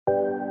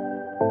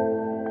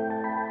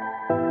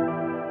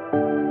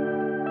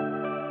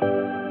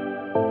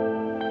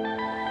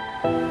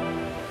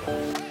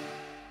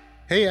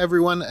Hey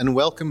everyone, and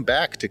welcome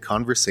back to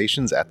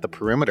Conversations at the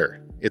Perimeter.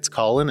 It's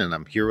Colin, and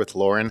I'm here with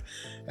Lauren.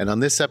 And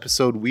on this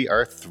episode, we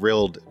are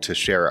thrilled to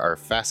share our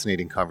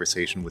fascinating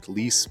conversation with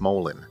Lee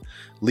Smolin.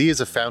 Lee is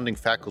a founding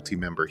faculty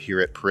member here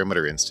at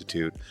Perimeter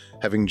Institute,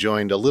 having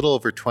joined a little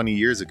over 20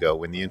 years ago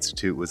when the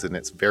Institute was in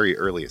its very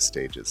earliest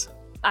stages.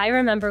 I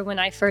remember when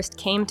I first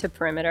came to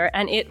Perimeter,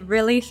 and it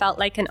really felt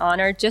like an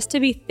honor just to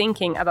be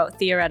thinking about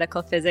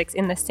theoretical physics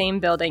in the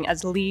same building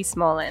as Lee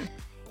Smolin.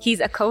 He's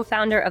a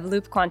co-founder of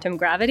Loop Quantum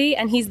Gravity,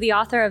 and he's the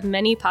author of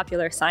many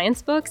popular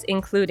science books,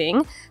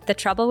 including The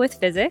Trouble with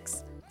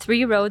Physics,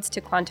 3 Roads to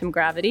Quantum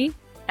Gravity,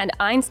 and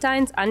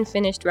Einstein's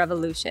Unfinished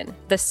Revolution,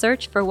 The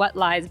Search for What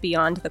Lies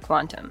Beyond the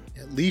Quantum.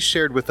 Lee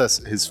shared with us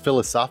his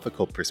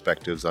philosophical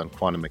perspectives on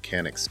quantum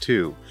mechanics,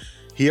 too.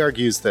 He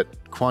argues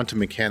that quantum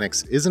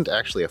mechanics isn't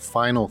actually a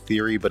final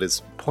theory, but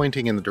is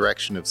pointing in the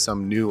direction of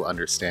some new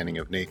understanding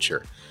of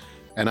nature.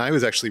 And I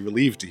was actually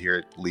relieved to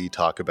hear Lee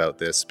talk about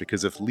this,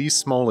 because if Lee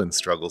Smolin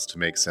struggles to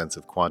make sense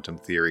of quantum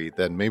theory,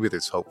 then maybe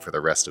there's hope for the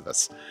rest of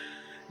us.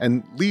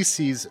 And Lee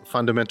sees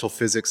fundamental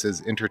physics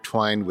as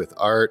intertwined with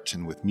art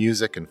and with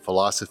music and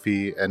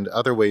philosophy and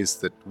other ways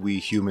that we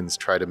humans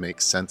try to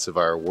make sense of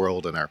our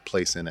world and our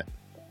place in it.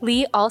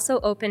 Lee also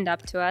opened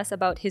up to us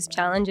about his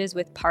challenges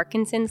with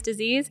Parkinson's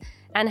disease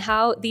and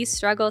how these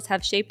struggles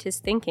have shaped his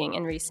thinking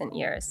in recent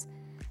years.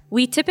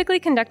 We typically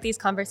conduct these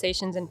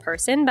conversations in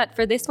person, but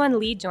for this one,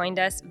 Lee joined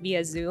us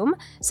via Zoom,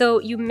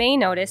 so you may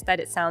notice that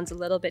it sounds a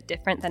little bit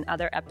different than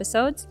other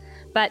episodes.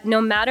 But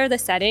no matter the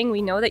setting,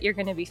 we know that you're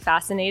going to be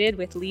fascinated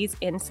with Lee's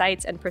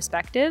insights and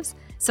perspectives,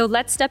 so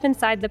let's step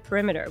inside the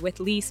perimeter with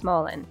Lee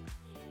Smolin.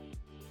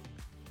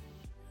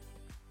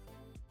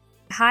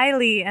 Hi,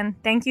 Lee, and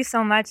thank you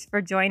so much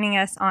for joining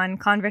us on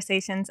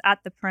Conversations at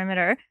the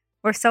Perimeter.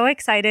 We're so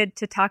excited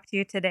to talk to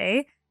you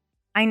today.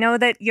 I know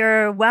that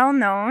you're well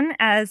known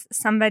as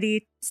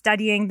somebody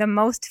studying the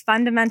most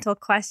fundamental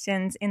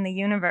questions in the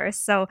universe.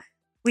 So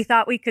we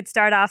thought we could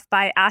start off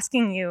by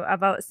asking you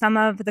about some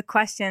of the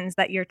questions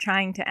that you're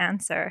trying to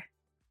answer.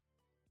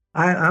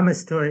 I'm a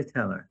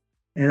storyteller,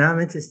 and I'm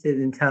interested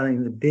in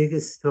telling the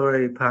biggest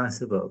story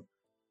possible,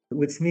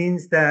 which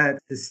means that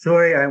the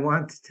story I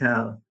want to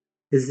tell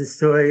is the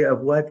story of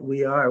what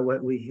we are,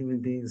 what we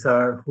human beings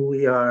are, who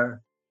we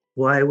are,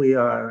 why we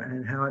are,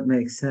 and how it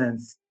makes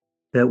sense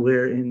that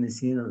we're in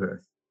this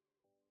universe.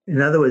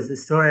 In other words, the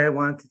story I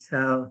want to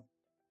tell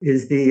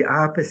is the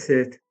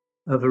opposite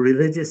of a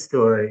religious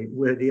story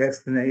where the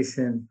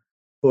explanation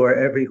for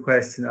every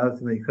question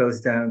ultimately goes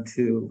down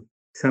to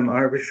some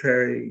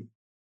arbitrary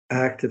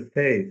act of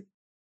faith.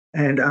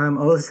 And I'm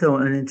also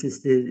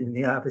uninterested in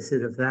the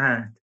opposite of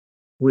that,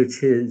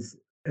 which is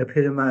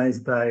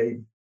epitomized by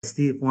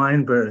Steve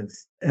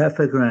Weinberg's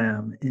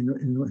epigram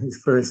in his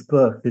first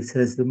book that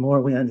says, the more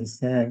we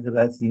understand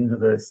about the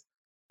universe,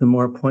 the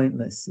more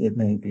pointless it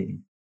may be.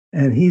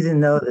 And he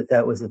didn't know that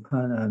that was a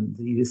pun on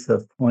the use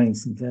of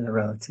points in general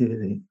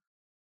relativity.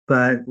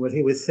 But what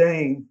he was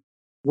saying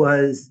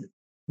was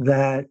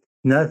that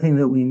nothing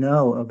that we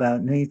know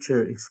about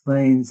nature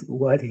explains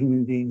what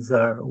human beings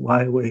are,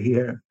 why we're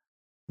here,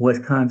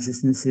 what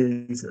consciousness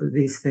is,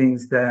 these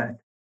things that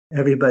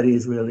everybody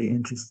is really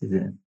interested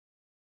in.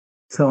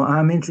 So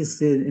I'm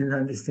interested in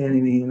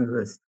understanding the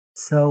universe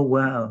so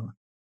well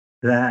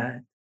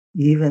that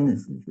even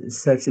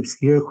such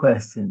obscure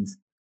questions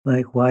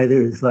like why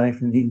there is life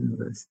in the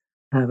universe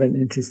have an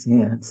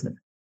interesting answer.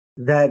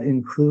 That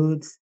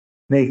includes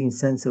making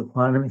sense of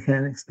quantum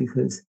mechanics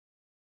because,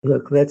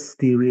 look, let's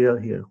be real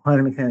here.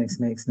 Quantum mechanics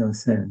makes no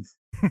sense.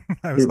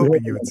 I was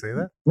hoping you would say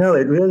that. No,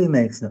 it really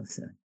makes no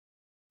sense.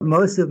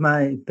 Most of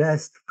my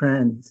best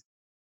friends,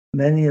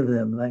 many of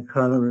them, like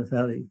Carlo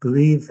Rovelli,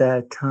 believe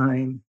that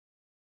time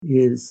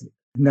is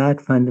not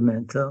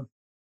fundamental.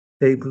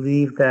 They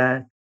believe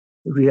that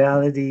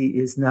reality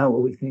is not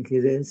what we think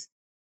it is,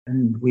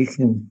 and we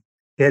can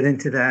get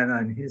into that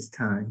on his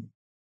time.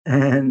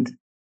 And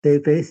they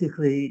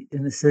basically,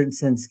 in a certain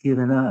sense,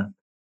 given up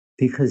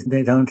because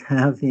they don't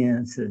have the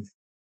answers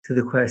to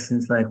the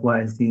questions like,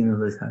 why is the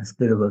universe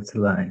hospitable to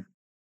life?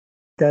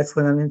 That's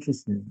what I'm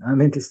interested in.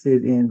 I'm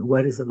interested in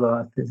what is the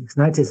law of physics,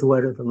 not just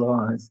what are the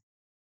laws,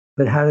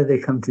 but how do they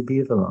come to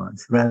be the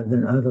laws rather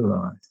than other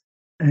laws?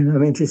 And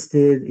I'm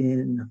interested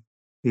in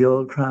the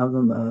old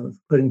problem of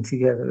putting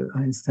together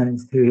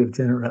Einstein's theory of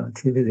general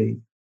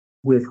relativity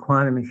with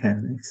quantum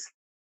mechanics.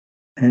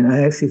 And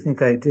I actually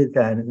think I did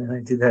that, and then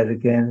I did that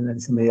again, and then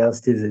somebody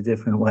else did it a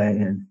different way.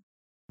 And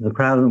the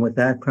problem with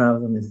that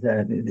problem is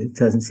that it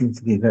doesn't seem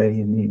to be very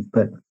unique.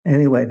 But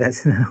anyway,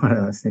 that's another one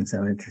of those things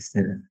I'm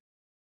interested in.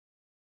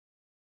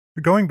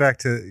 Going back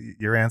to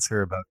your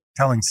answer about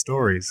telling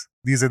stories,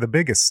 these are the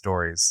biggest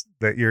stories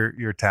that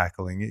you're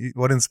tackling.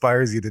 What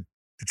inspires you to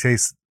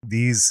chase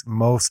these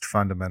most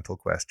fundamental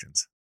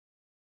questions?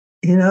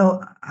 You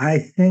know, I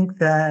think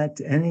that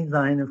any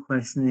line of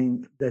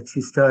questioning that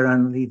you start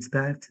on leads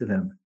back to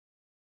them.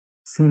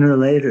 Sooner or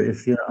later,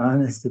 if you're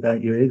honest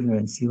about your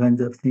ignorance, you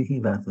end up thinking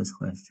about those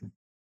questions.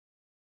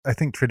 I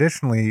think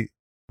traditionally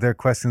They're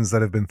questions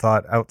that have been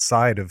thought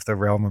outside of the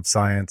realm of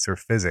science or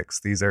physics.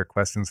 These are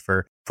questions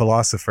for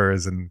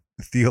philosophers and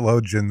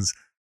theologians.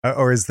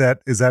 Or is that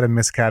a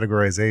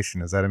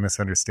miscategorization? Is that a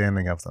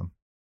misunderstanding of them?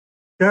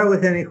 Start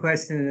with any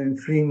question, and in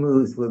 3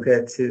 moves, we'll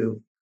get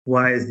to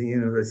why is the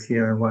universe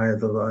here and why are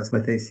the laws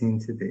what they seem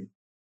to be.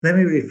 Let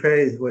me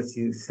rephrase what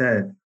you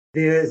said.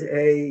 There's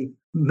a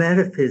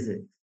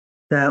metaphysics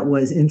that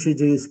was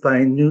introduced by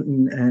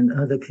Newton and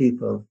other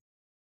people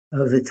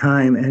of the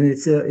time, and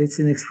it's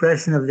an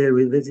expression of their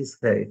religious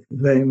faith,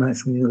 very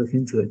much when you look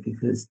into it,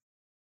 because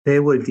they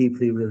were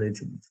deeply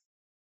religious,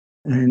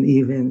 and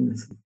even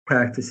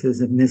practices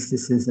of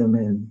mysticism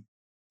and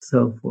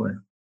so forth.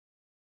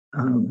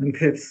 I'm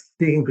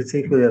speaking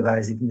particularly of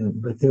Isaac Newton,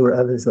 but there were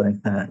others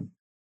like that.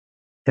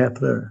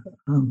 Kepler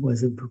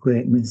was a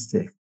great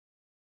mystic.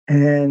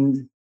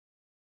 And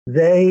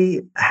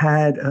they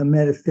had a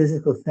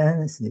metaphysical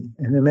fantasy,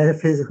 and the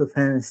metaphysical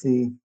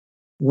fantasy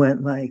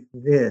went like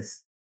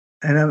this.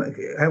 And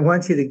I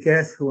want you to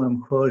guess who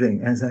I'm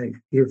quoting as I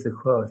give the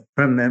quote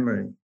from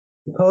memory.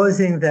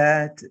 Supposing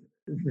that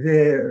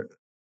there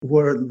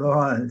were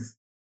laws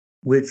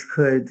which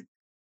could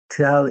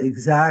tell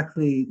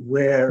exactly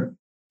where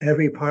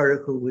every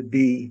particle would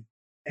be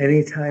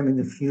anytime in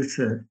the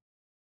future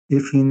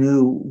if you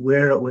knew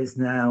where it was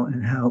now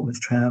and how it was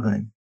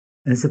traveling.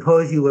 And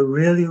suppose you were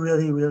really,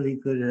 really, really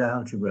good at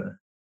algebra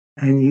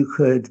and you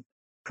could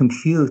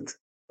compute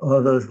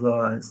all those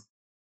laws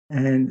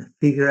and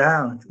figure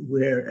out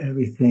where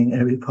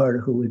every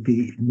particle would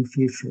be in the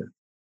future.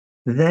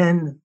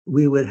 Then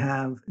we would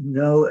have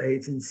no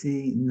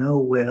agency, no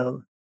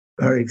will.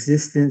 Our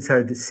existence,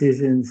 our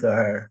decisions,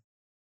 our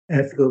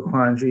ethical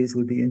quandaries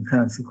would be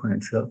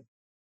inconsequential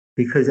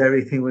because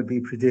everything would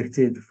be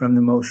predicted from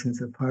the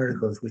motions of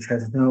particles, which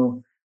has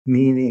no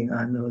meaning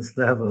on those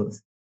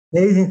levels. The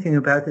amazing thing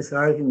about this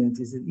argument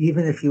is that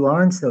even if you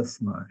aren't so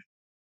smart,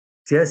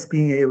 just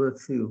being able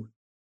to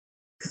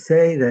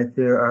say that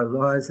there are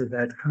laws of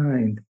that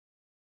kind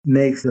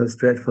makes those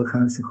dreadful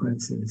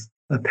consequences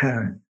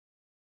apparent.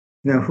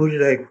 Now, who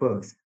did I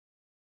quote?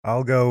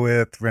 I'll go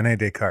with René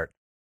Descartes.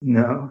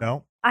 No.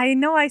 No? I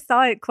know I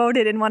saw it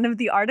quoted in one of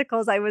the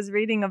articles I was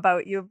reading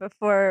about you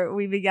before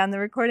we began the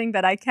recording,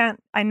 but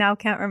I now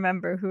can't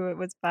remember who it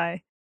was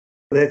by.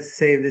 Let's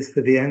save this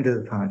for the end of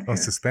the podcast. Oh,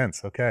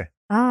 suspense. Okay.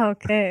 Oh,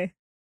 okay.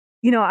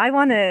 I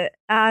want to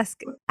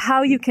ask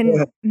how you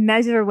can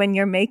measure when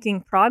you're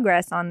making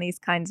progress on these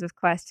kinds of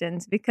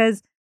questions,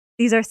 because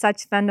these are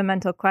such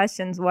fundamental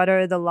questions. What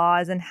are the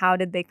laws and how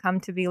did they come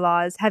to be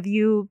laws? Have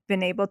you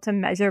been able to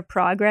measure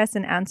progress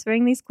in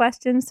answering these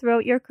questions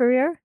throughout your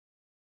career?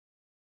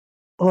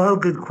 All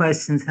good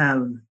questions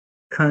have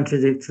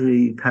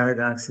contradictory,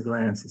 paradoxical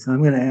answers. So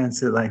I'm going to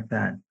answer like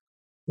that.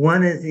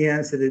 One is the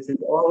answer that has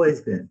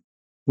always been,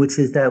 which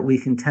is that we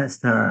can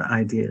test our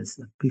ideas.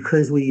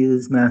 Because we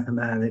use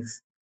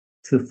mathematics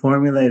to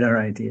formulate our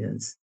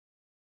ideas,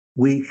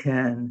 we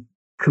can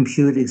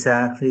compute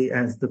exactly,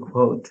 as the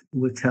quote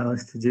would tell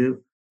us to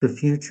do, the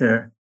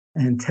future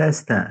and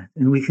test that.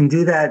 And we can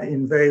do that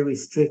in very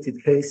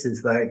restricted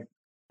cases like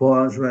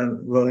balls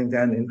rolling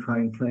down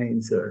inclined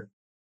planes or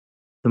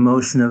the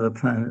motion of a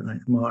planet like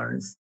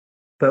Mars.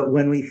 But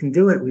when we can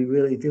do it, we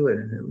really do it,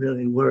 and it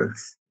really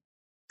works.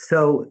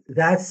 So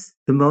that's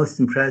the most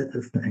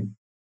impressive thing,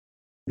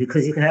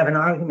 because you can have an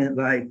argument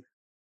like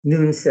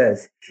Newton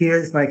says,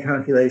 here's my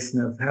calculation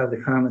of how the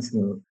comets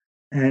move.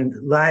 And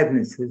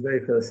Leibniz, who's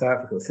very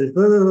philosophical, says,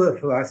 blah, blah, blah,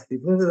 philosophy,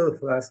 blah, blah,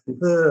 philosophy,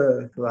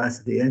 blah,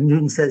 philosophy. And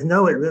Newton says,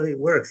 no, it really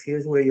works.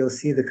 Here's where you'll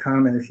see the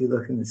comet if you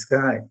look in the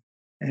sky.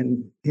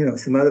 And,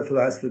 some other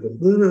philosopher goes,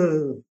 blah, blah,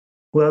 blah.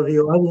 Well, the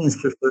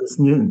audience prefers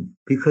Newton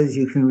because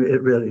it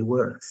really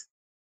works.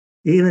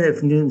 Even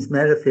if Newton's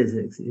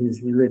metaphysics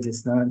is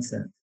religious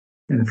nonsense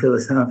and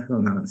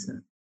philosophical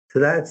nonsense. So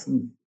that's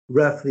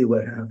roughly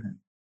what happened.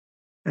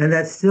 And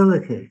that's still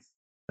the case.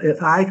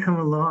 If I come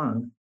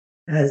along,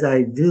 as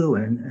I do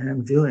and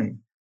am doing,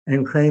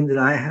 and claim that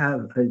I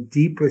have a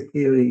deeper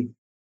theory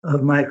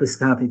of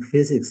microscopic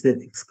physics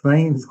that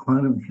explains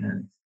quantum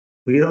mechanics,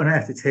 we don't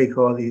have to take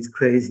all these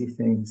crazy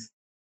things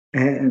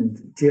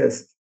and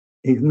just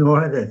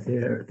ignore that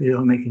they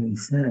don't make any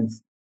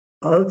sense.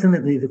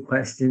 Ultimately, the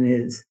question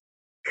is,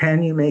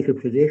 can you make a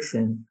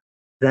prediction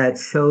that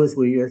shows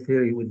where your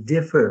theory would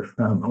differ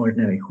from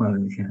ordinary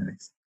quantum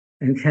mechanics?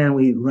 And can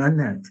we run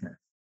that test?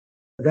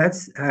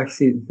 That's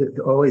actually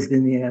always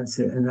been the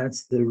answer, and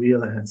that's the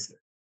real answer.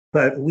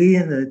 But we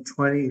in the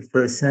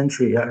 21st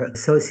century are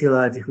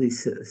sociologically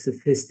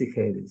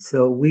sophisticated.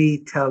 So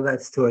we tell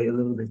that story a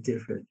little bit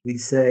different. We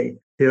say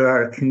there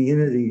are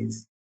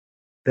communities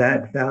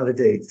that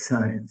validate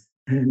science.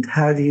 And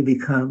how do you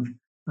become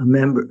a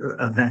member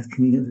of that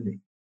community?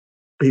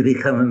 You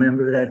become a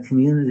member of that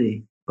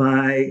community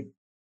by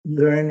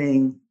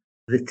learning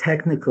the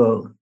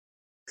technical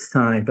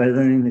side, by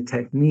learning the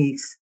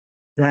techniques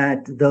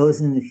that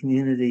those in the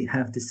community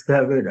have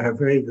discovered are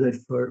very good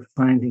for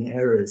finding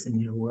errors in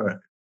your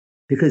work.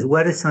 Because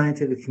what a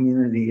scientific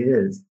community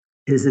is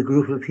a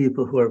group of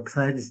people who are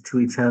pledged to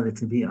each other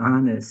to be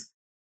honest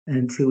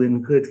and to,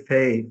 in good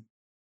faith,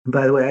 And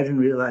by the way, I didn't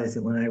realize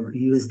it when I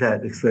used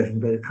that expression,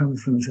 but it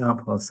comes from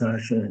Jean-Paul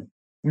Sartre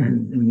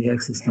and the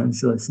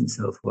existentialists and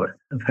so forth,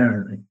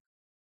 apparently.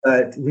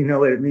 But we know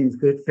what it means.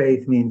 Good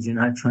faith means you're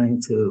not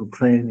trying to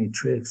play any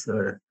tricks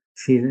or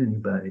cheat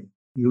anybody.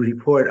 You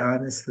report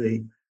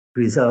honestly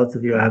the results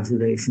of your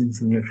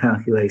observations and your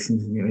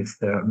calculations and your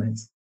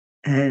experiments.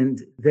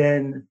 And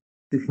then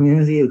the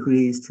community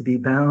agrees to be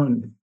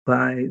bound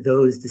by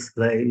those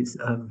displays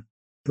of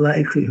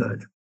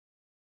likelihood.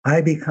 I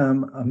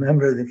become a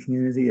member of the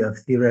community of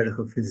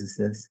theoretical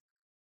physicists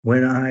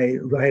when I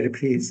write a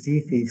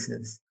PhD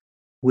thesis,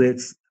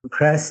 which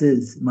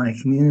presses my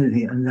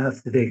community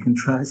enough that they can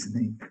trust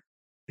me,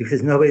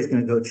 because nobody's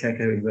going to go check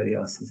everybody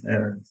else's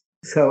errors.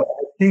 So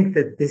I think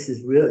that this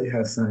is really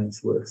how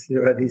science works.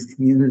 There are these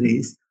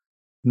communities.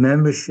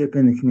 Membership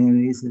in the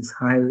communities is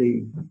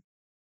highly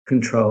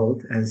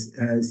controlled, as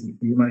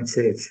you might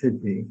say it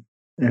should be.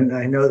 And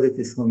I know that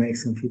this will make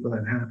some people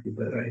unhappy,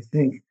 but I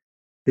think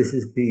this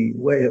is the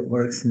way it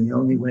works and the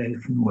only way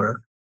it can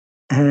work.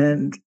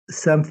 And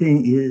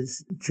something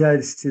is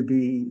judged to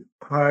be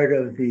part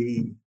of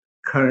the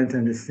current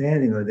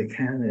understanding or the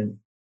canon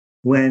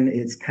when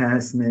it's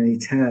passed many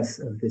tests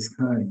of this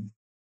kind.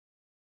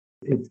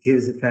 It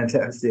gives a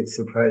fantastic,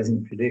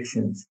 surprising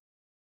predictions.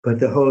 But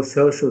the whole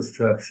social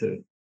structure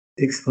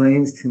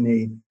explains to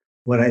me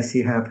what I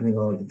see happening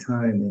all the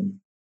time in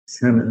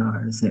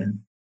seminars. And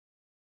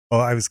well,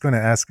 I was going to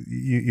ask,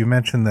 you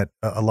mentioned that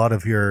a lot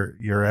of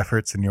your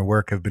efforts and your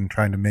work have been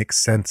trying to make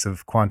sense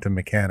of quantum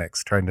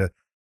mechanics, trying to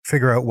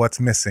figure out what's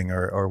missing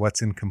or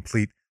what's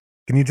incomplete.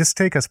 Can you just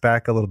take us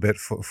back a little bit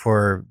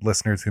for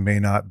listeners who may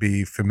not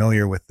be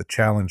familiar with the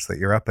challenge that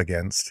you're up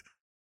against?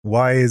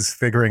 Why is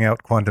figuring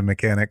out quantum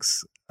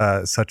mechanics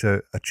such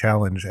a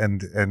challenge,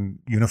 and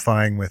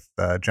unifying with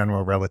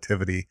general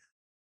relativity?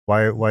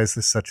 Why is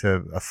this such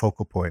a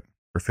focal point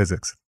for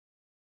physics?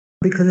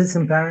 Because it's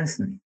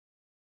embarrassing.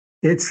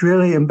 It's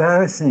really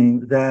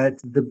embarrassing that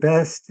the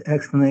best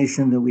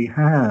explanation that we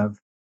have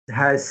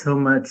has so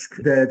much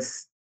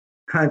that's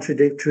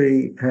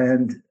contradictory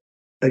and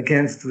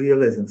against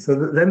realism. So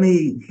let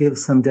me give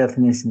some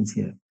definitions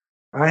here.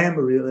 I am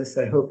a realist.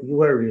 I hope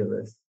you are a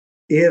realist.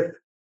 If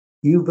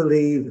you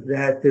believe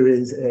that there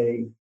is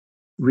a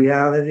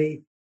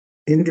reality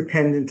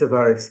independent of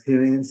our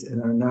experience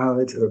and our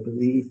knowledge or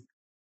belief,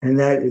 and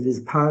that it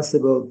is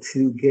possible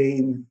to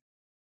gain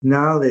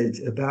knowledge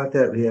about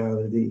that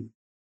reality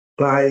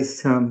by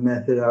some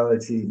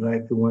methodology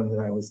like the one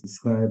that I was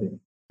describing.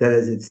 That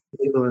is, it's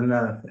stable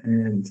enough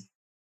and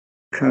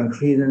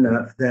concrete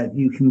enough that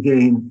you can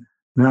gain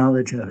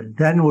knowledge of it.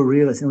 Then we're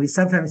realists. And we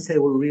sometimes say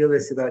we're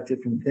realists about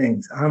different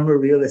things. I'm a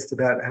realist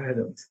about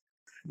atoms.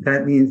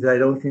 That means that I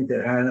don't think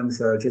that atoms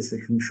are just a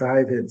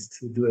contrivance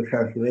to do a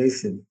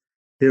calculation.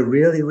 They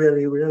really,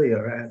 really, really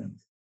are atoms.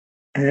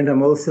 And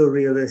I'm also a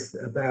realist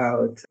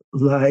about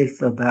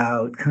life,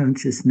 about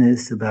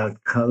consciousness,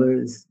 about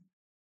colors.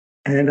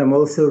 And I'm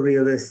also a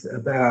realist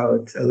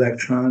about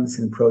electrons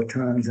and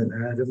protons and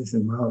atoms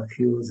and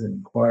molecules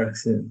and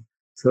quarks and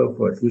so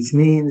forth, which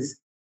means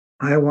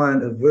I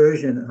want a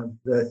version of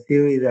the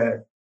theory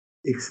that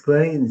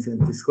explains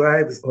and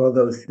describes all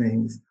those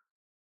things,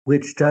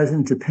 which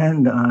doesn't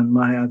depend on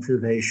my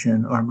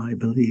observation or my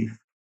belief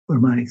or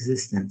my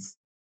existence.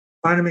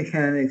 Quantum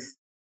mechanics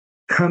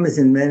comes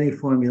in many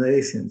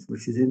formulations,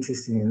 which is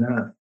interesting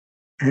enough.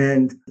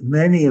 And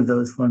many of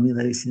those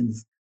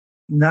formulations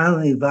not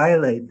only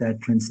violate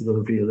that principle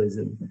of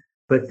realism,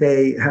 but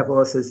they have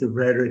all sorts of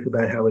rhetoric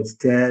about how it's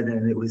dead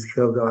and it was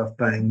killed off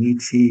by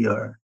Nietzsche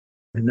or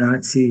the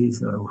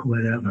Nazis or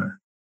whatever.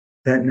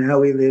 That now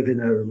we live in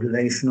a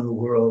relational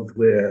world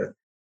where,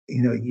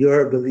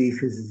 your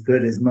belief is as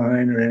good as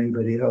mine or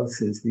anybody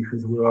else's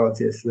because we're all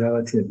just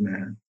relative,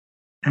 man.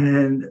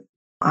 And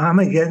I'm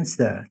against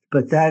that.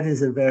 But that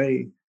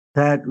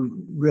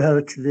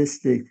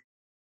relativistic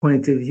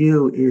point of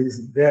view is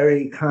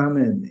very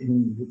common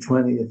in the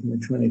 20th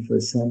and the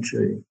 21st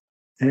century.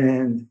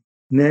 And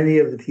many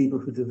of the people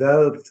who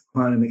developed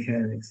quantum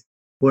mechanics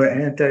were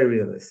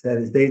anti-realists. That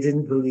is, they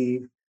didn't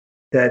believe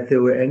that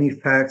there were any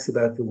facts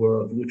about the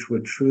world which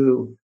were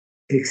true,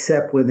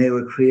 except when they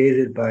were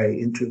created by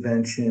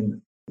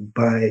intervention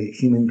by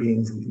human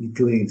beings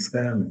doing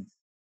experiments.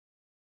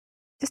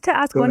 Just to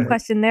ask one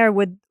question there,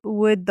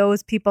 would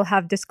those people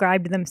have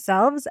described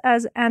themselves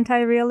as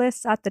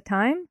anti-realists at the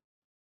time?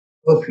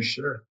 Oh, for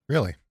sure.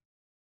 Really?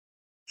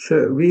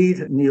 Sure.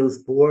 Read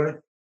Niels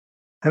Bohr.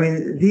 I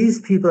mean,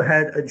 these people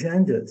had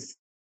agendas.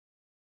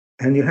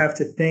 And you have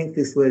to think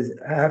this was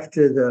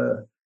after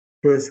the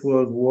First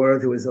World War.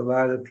 There was a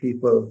lot of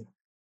people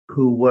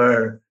who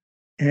were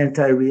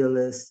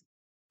anti-realist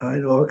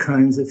on all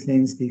kinds of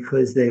things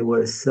because they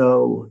were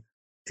so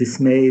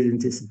dismayed and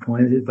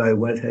disappointed by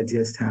what had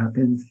just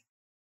happened.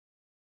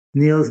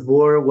 Niels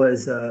Bohr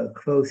was a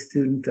close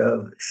student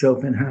of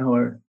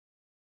Schopenhauer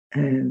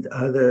and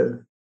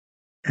other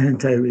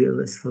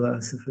anti-realist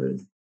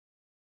philosophers.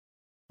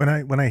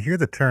 When I hear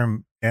the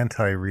term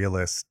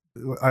anti-realist,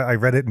 I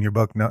read it in your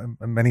book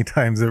many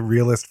times, a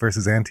realist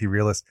versus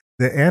anti-realist.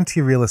 The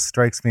anti-realist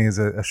strikes me as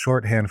a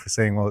shorthand for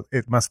saying, well,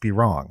 it must be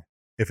wrong.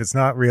 If it's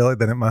not real,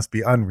 then it must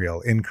be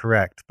unreal,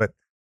 incorrect. But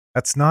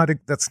that's not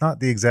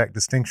the exact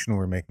distinction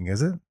we're making,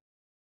 is it?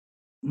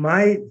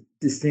 My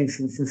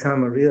distinction, since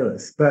I'm a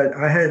realist, but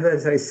I have,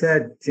 as I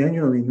said,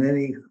 genuinely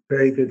many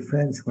very good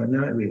friends who are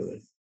not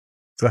realists.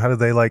 So how do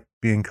they like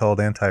being called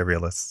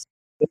anti-realists?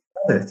 They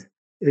love it.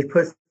 It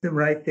puts them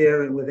right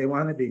there where they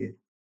want to be.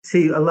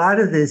 See, a lot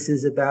of this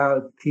is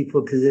about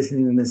people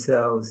positioning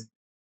themselves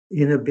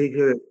in a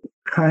bigger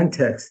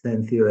context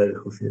than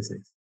theoretical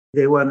physics.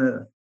 They want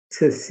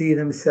to see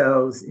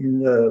themselves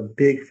in the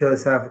big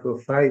philosophical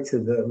fights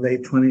of the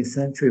late 20th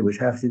century, which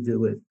have to do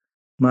with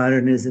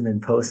modernism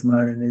and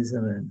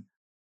postmodernism.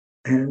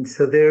 And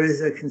so there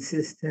is a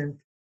consistent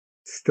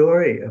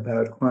story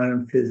about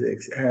quantum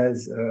physics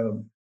as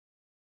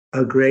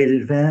a great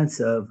advance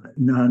of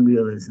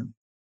non-realism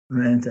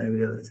or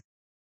anti-realism.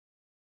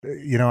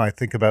 I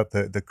think about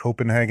the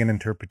Copenhagen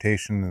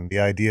interpretation and the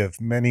idea of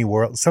many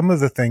worlds, some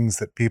of the things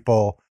that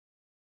people,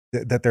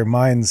 that their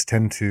minds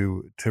tend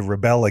to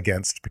rebel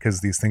against because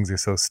these things are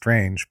so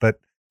strange. But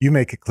you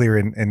make it clear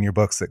in your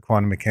books that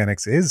quantum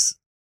mechanics is,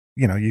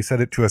 you said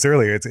it to us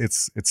earlier,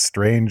 it's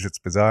strange, it's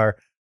bizarre.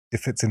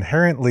 If it's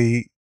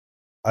inherently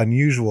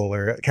unusual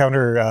or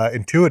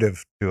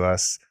counterintuitive to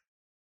us,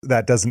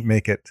 that doesn't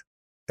make it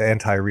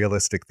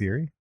anti-realistic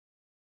theory.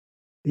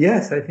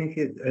 Yes, I think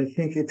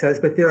it does.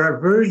 But there are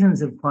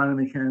versions of quantum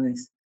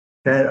mechanics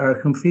that are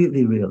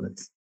completely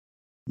realist,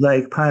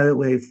 like pilot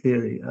wave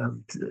theory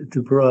of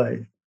de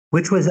Broglie,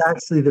 which was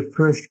actually the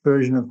first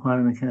version of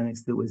quantum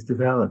mechanics that was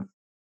developed,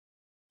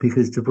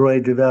 because de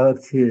Broglie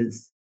developed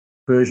his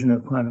version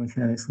of quantum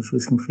mechanics, which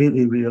was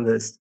completely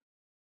realist,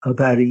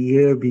 about a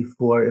year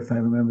before, if I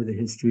remember the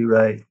history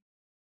right,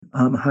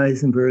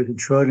 Heisenberg and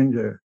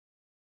Schrodinger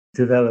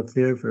developed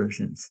their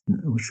versions,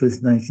 which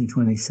was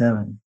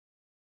 1927.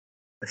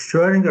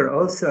 Schrodinger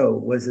also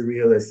was a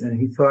realist, and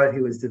he thought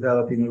he was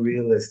developing a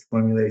realist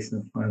formulation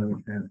of quantum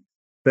mechanics.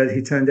 But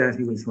he turned out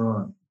he was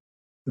wrong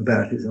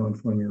about his own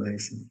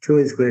formulation, to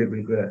his great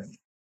regret.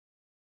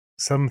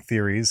 Some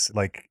theories,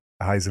 like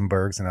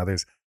Heisenberg's and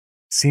others,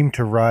 seem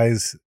to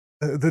rise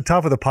the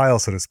top of the pile,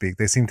 so to speak.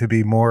 They seem to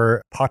be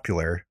more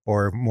popular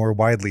or more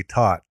widely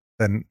taught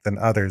than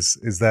others.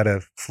 Is that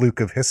a fluke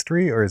of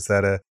history, or is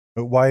that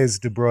why is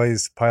de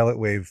Broglie's pilot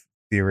wave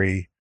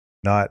theory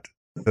not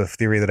the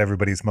theory that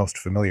everybody's most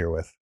familiar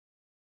with?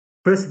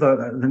 First of all,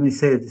 let me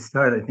say at the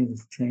start, I think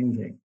it's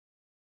changing,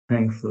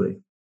 thankfully.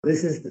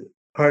 This is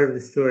part of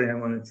the story I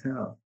want to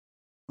tell.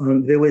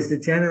 There was the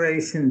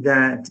generation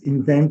that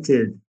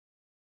invented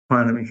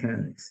quantum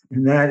mechanics,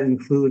 and that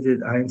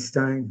included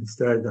Einstein, who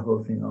started the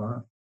whole thing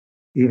off,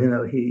 even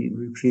though he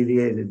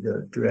repudiated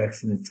the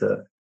direction it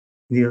took.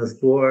 Niels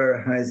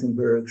Bohr,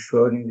 Heisenberg,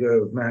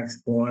 Schrodinger,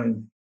 Max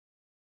Born,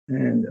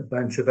 and a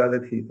bunch of other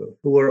people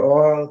who were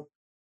all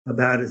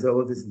about as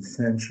old as the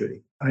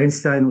century.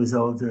 Einstein was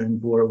older and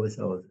Bohr was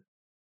older,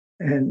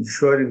 and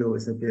Schrodinger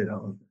was a bit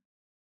older.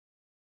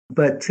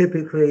 But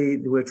typically,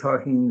 we're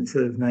talking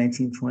sort of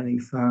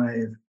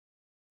 1925,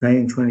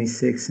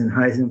 1926, and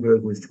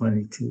Heisenberg was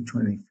 22,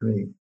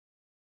 23.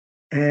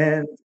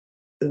 And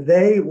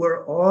they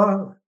were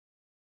all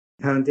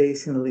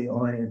foundationally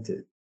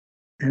oriented.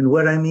 And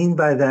what I mean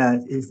by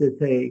that is that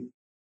they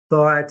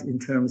thought in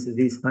terms of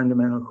these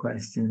fundamental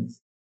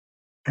questions,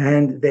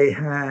 and they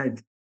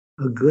had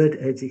a good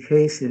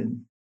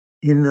education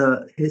in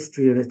the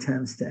history of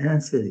attempts to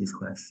answer these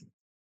questions,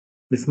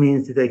 which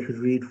means that they could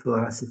read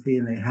philosophy,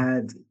 and they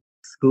had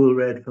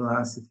school-read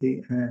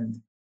philosophy, and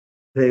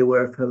they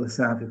were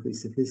philosophically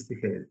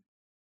sophisticated.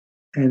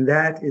 And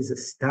that is a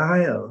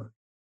style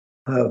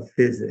of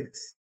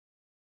physics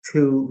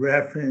to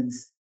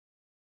reference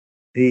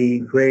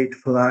the great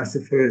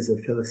philosophers or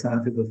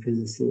philosophical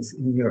physicists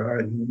in your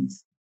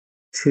arguments,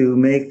 to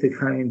make the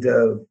kind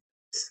of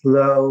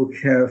slow,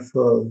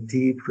 careful,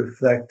 deep,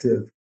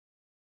 reflective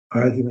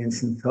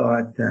arguments and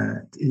thought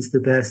that is the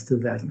best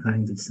of that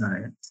kind of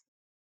science.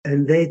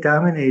 And they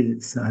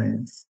dominated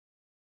science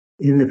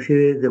in the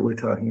period that we're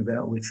talking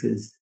about, which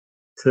is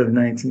sort of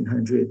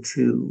 1900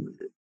 to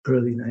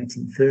early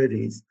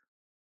 1930s,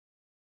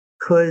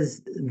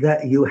 because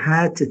that you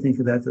had to think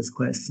about those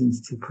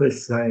questions to push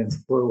science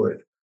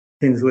forward.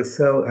 Things were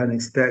so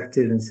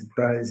unexpected and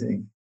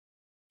surprising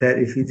that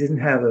if you didn't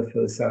have a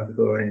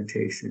philosophical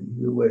orientation,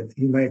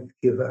 you might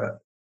give up.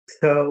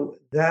 So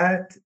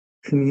that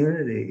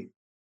community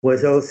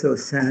was also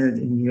centered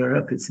in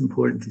Europe, it's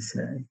important to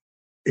say.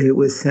 It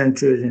was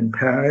centered in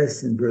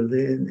Paris and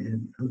Berlin,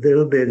 and a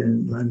little bit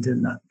in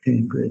London, not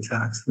Cambridge,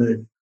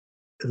 Oxford,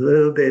 a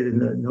little bit in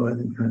the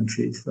northern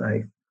countries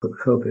like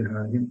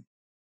Copenhagen.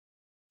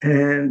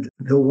 And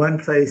the one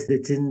place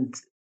that didn't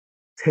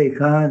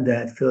take on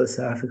that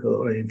philosophical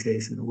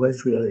orientation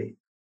was really,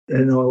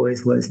 and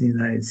always was, the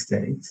United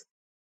States.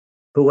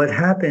 But what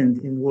happened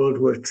in World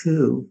War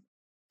II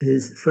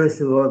is,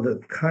 first of all,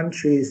 the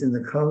countries and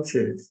the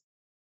cultures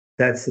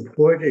that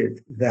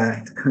supported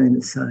that kind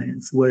of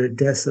science were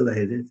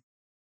desolated,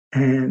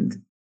 and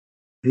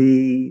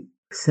the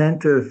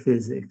center of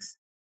physics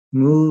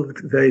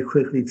moved very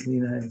quickly to the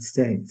United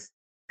States.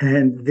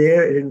 And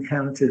there it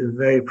encountered a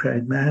very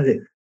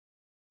pragmatic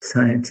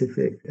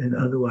scientific and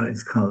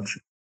otherwise culture.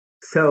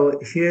 So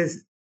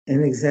here's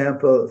an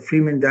example.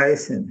 Freeman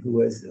Dyson, who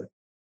was,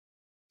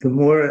 the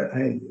more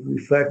I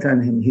reflect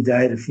on him, he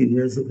died a few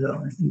years ago,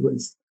 and he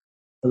was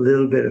a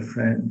little bit a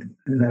friend,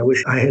 and I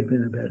wish I had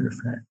been a better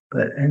friend.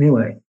 But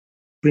anyway,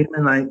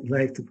 Freeman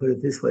liked to put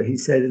it this way. He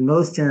said, in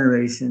most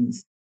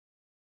generations,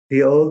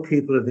 the old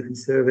people are the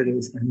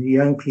conservatives and the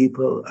young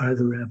people are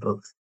the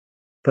rebels.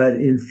 But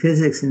in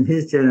physics, in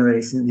his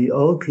generation, the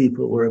old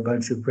people were a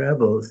bunch of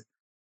rebels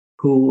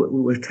who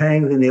were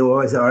tangling. They were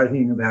always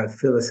arguing about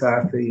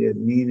philosophy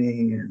and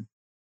meaning.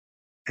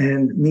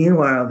 And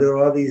meanwhile, there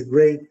are all these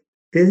great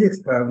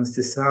physics problems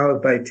to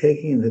solve by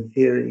taking the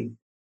theory,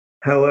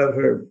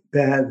 however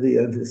badly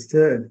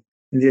understood,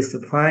 and just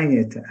applying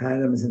it to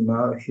atoms and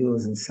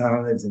molecules and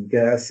solids and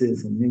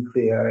gases and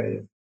nuclei,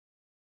 and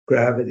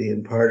gravity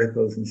and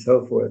particles and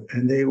so forth.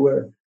 And they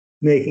were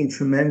making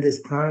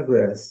tremendous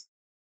progress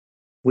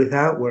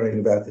without worrying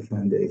about the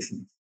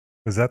foundations.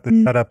 Was that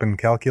the shut up and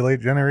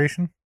calculate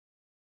generation?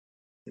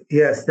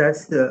 Yes,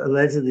 that's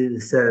allegedly the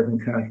setup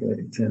and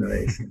calculate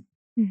generation.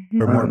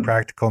 Where more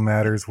practical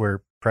matters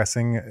were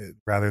pressing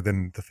rather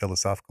than the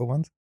philosophical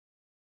ones?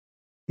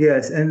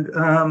 Yes, and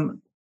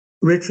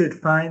Richard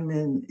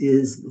Feynman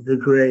is the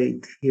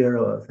great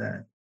hero of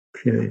that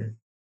period.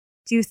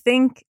 Do you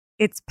think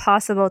it's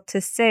possible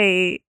to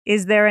say,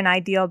 is there an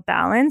ideal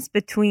balance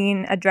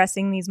between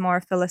addressing these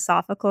more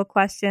philosophical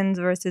questions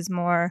versus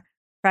more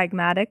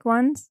pragmatic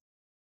ones?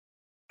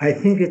 I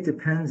think it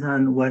depends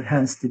on what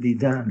has to be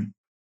done.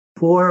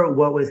 For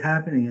what was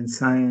happening in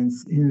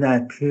science in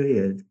that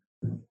period,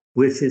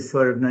 which is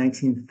sort of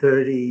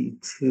 1930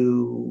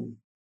 to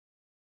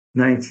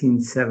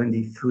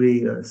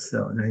 1973 or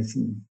so,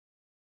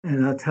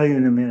 and I'll tell you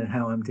in a minute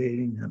how I'm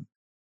dating them.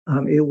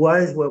 It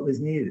was what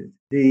was needed.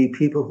 The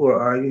people who were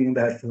arguing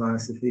about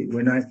philosophy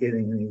were not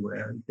getting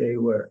anywhere.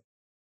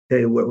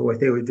 What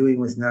they were doing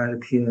was not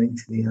appealing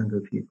to the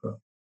younger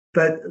people.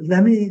 But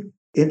let me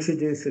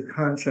introduce a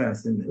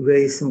contrast and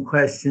raise some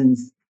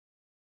questions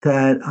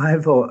that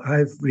I've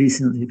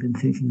recently been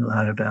thinking a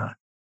lot about.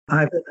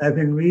 I've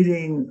been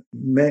reading.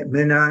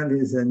 Menand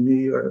is a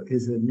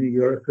New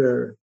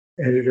Yorker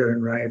editor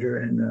and writer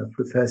and a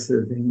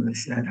professor of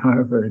English at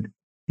Harvard.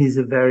 He's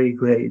a very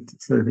great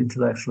sort of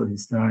intellectual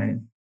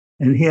historian.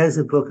 And he has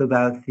a book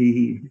about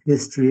the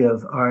history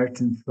of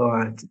art and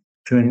thought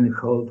during the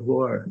Cold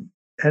War.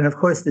 And of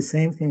course, the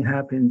same thing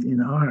happened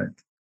in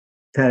art.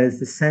 That is,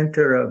 the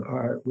center of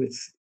art,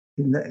 which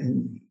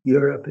in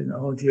Europe, in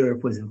old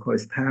Europe, was, of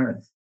course,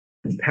 Paris.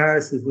 And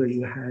Paris is where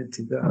you had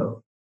to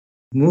go,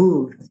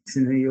 moved to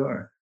New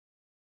York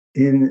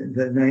in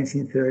the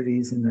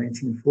 1930s and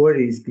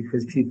 1940s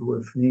because people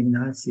were fleeing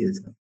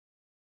Nazism.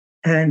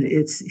 And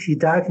he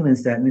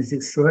documents that, and it's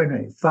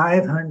extraordinary.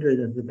 500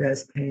 of the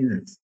best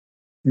painters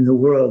in the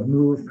world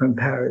moved from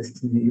Paris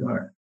to New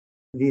York.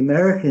 The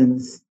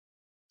Americans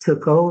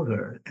took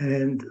over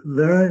and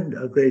learned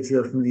a great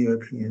deal from the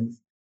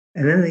Europeans.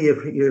 And then the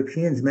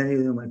Europeans, many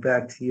of them went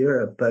back to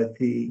Europe, but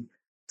the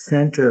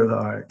center of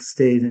art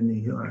stayed in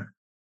New York.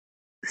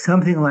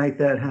 Something like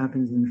that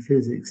happens in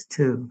physics,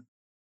 too.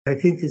 I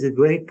think there's a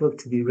great book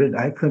to be written,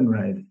 I couldn't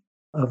write it,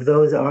 of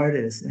those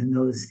artists and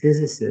those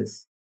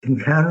physicists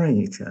encountering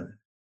each other.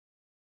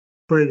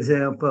 For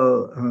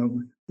example,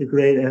 the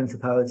great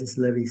anthropologist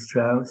Levi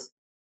Strauss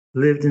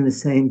lived in the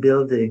same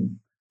building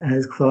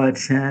as Claude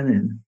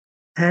Shannon,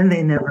 and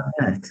they never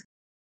met.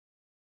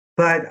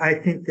 But I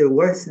think there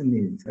were some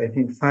meetings. I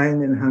think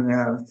Feynman hung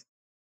out.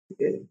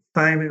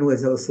 Feynman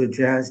was also a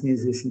jazz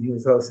musician. He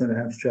was also an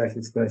abstract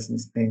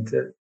expressionist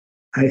painter.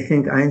 I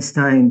think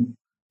Einstein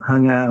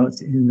hung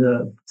out in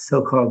the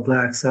so-called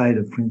black side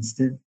of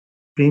Princeton.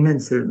 Freeman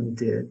certainly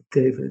did.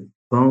 David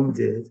Bohm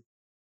did.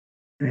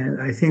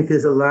 And I think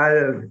there's a lot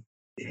of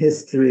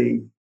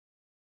history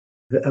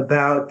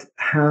about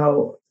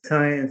how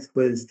science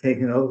was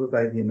taken over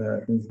by the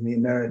Americans and the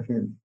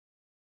American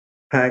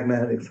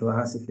pragmatic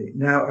philosophy.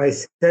 Now, I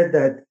said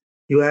that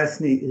you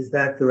asked me, is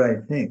that the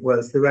right thing? Well,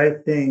 it's the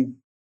right thing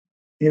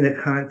in a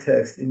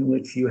context in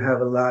which you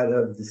have a lot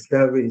of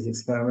discoveries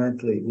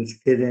experimentally, which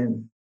fit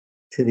in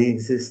to the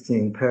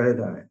existing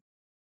paradigm.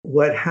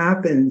 What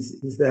happens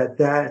is that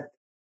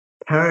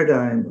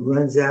paradigm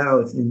runs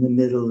out in the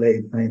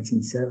late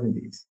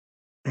 1970s.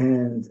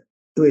 And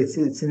it's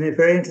a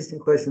very interesting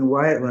question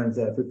why it runs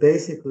out. But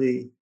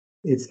basically,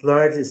 its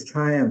largest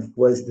triumph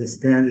was the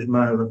Standard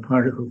Model of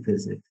particle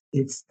physics.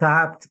 It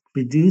stopped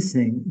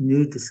producing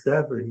new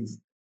discoveries,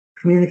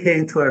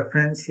 communicating to our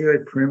friends here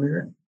at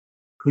Perimeter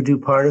who do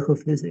particle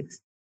physics.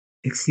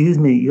 Excuse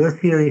me, your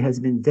theory has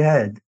been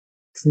dead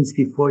since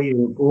before you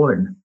were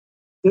born.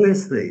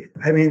 Seriously,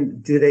 I mean,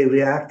 do they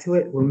react to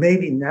it? Well,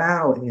 maybe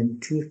now in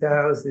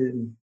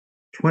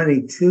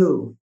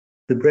 2022,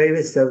 the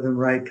bravest of them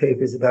write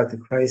papers about the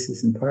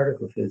crisis in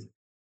particle physics.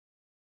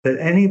 But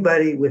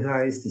anybody with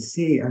eyes to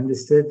see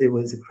understood there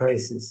was a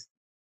crisis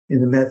in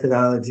the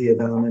methodology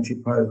of elementary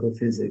particle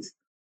physics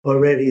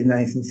already in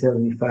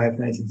 1975,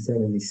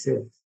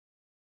 1976.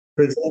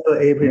 For example,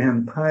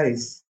 Abraham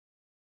Peiss,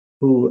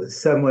 who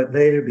somewhat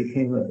later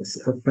became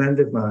a friend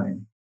of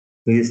mine,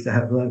 we used to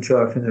have lunch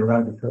often at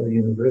Rockefeller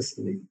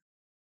University.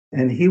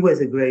 And he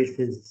was a great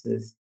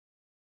physicist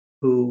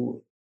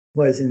who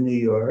was in New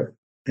York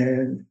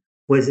and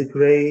was a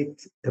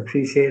great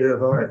appreciator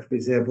of art. For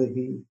example,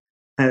 he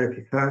had a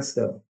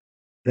Picasso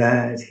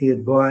that he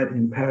had bought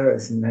in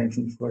Paris in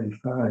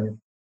 1945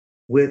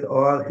 with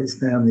all his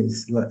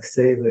family's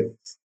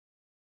savings,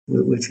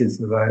 which had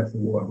survived the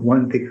war.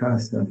 One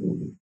Picasso.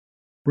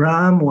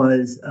 Ram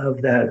was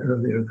of that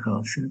earlier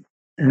culture,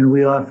 and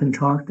we often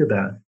talked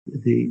about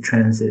the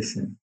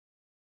transition.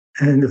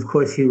 And of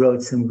course, he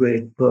wrote some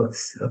great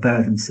books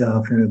about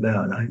himself and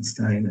about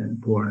Einstein and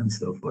Bohr and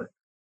so forth.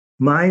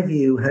 My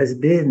view has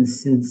been,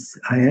 since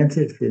I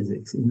entered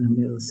physics in the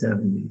middle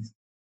 70s,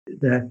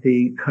 that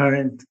the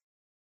current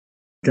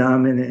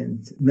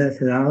dominant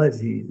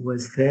methodology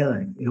was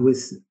failing.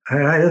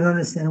 I don't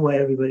understand why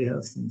everybody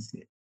else didn't see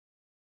it.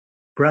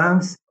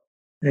 Brahms,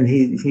 and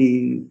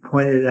he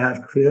pointed it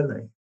out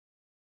clearly.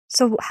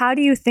 So how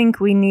do you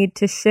think we need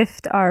to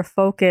shift our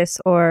focus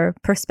or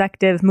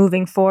perspective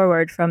moving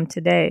forward from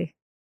today?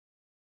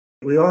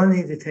 We all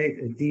need to take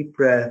a deep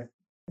breath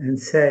and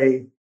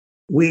say,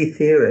 we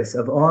theorists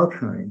of all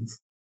kinds,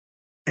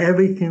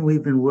 everything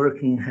we've been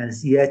working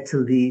has yet to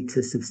lead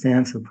to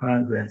substantial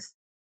progress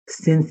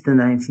since the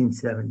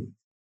 1970s.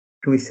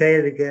 Can we say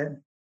it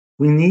again?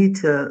 We need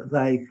to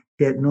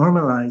get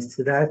normalized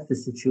to that's the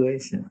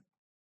situation.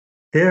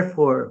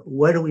 Therefore,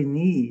 what do we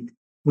need?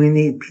 We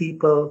need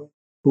people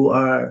who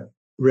are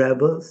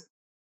rebels,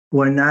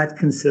 who are not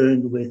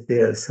concerned with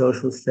their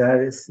social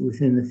status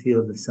within the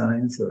field of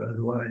science or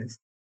otherwise.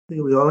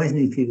 We always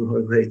need people who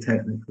are great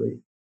technically,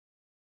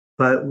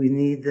 but we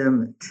need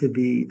them to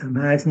be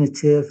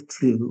imaginative,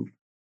 to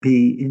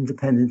be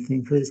independent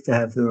thinkers, to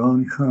have their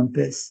own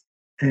compass,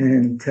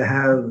 and to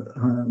have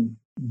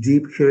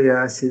deep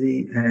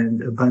curiosity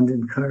and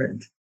abundant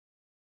courage.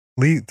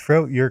 Lee,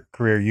 throughout your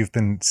career, you've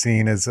been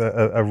seen as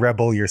a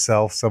rebel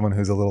yourself, someone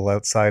who's a little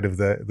outside of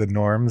the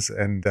norms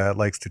and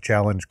likes to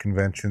challenge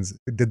conventions.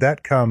 Did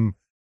that come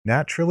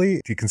naturally?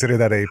 Do you consider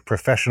that a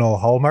professional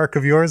hallmark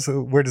of yours?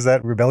 Where does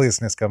that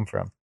rebelliousness come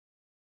from?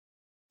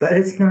 But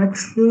it's not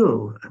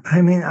true.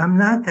 I mean, I'm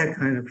not that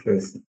kind of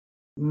person.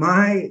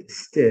 My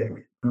stick,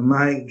 or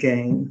my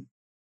game,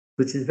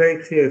 which is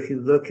very clear if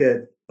you look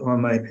at all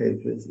my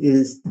papers,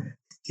 is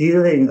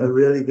stealing a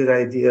really good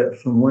idea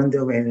from one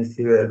domain of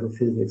theoretical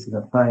physics and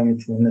applying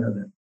it to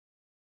another,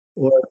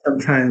 or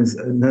sometimes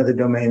another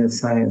domain of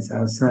science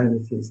outside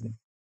of physics.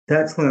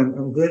 That's when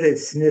I'm good at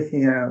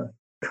sniffing out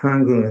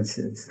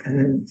congruences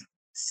and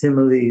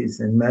similes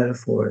and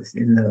metaphors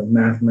in the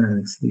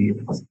mathematics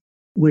fields,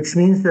 which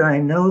means that I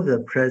know the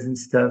present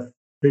stuff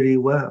pretty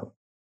well.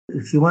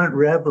 If you want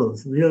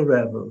rebels, real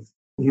rebels,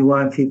 you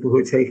want people who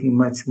are taking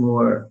much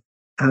more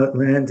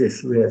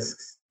outlandish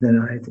risks than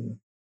I do.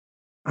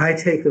 I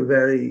take a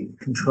very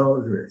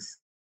controlled risk.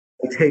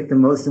 I take the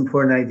most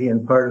important idea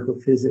in particle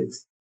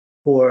physics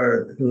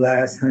for the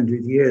last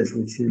 100 years,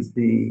 which is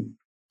the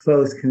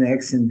close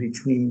connection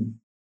between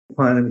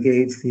quantum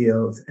gauge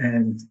fields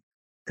and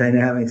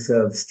dynamics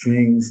of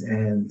strings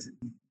and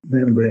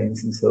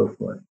membranes and so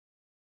forth.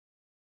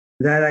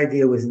 That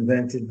idea was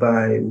invented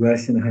by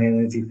Russian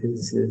high-energy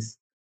physicist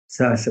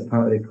Sasha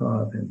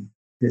Polyakov and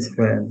his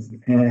friends.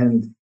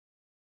 And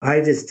I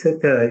just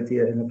took that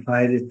idea and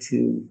applied it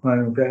to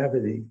quantum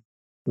gravity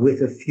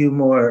with a few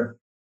more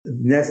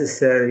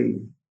necessary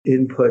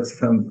inputs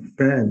from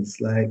friends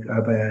like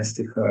Abhay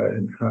Astakar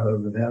and Carlo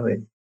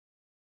Rovelli.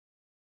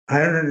 I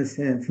don't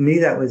understand. To me,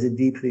 that was a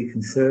deeply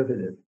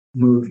conservative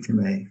move to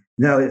make.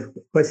 Now, of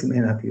course, it may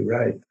not be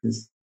right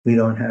because we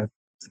don't have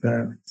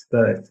experiments,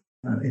 but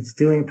it's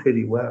doing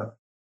pretty well.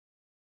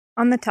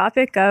 On the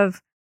topic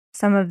of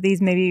some of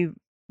these maybe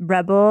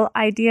rebel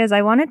ideas,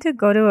 I wanted to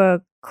go to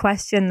a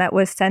question that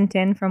was sent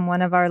in from one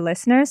of our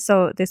listeners.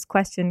 So this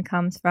question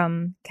comes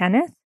from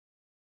Kenneth.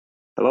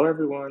 Hello,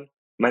 everyone.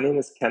 My name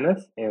is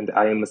Kenneth, and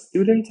I am a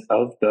student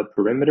of the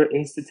Perimeter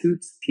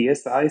Institute's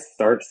PSI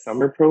START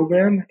Summer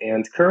Program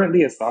and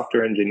currently a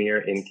software engineer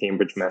in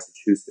Cambridge,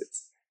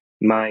 Massachusetts.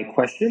 My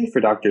question for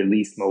Dr.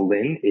 Lee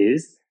Smolin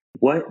is,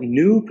 what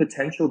new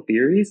potential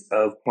theories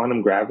of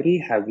quantum gravity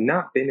have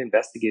not been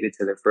investigated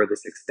to their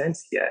furthest extent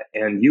yet,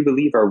 and you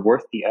believe are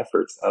worth the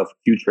efforts of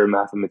future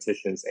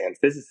mathematicians and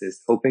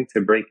physicists hoping to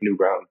break new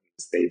ground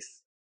in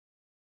space?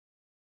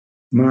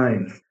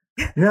 Mine.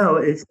 No,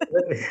 it's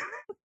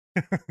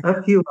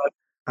up to you.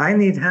 I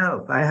need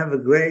help. I have a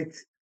great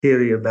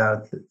theory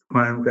about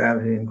quantum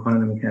gravity and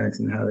quantum mechanics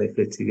and how they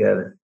fit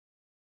together.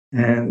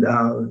 And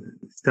I'll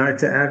start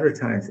to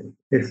advertise it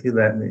if you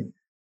let me.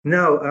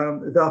 No,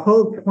 the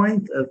whole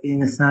point of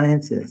being a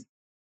scientist,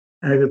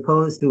 as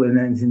opposed to an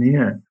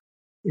engineer,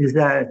 is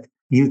that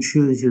you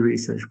choose your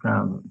research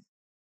problems.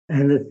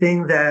 And the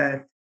thing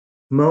that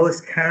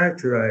most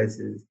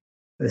characterizes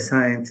a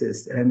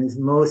scientist and is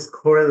most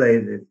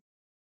correlated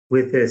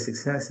with their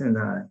success or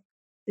not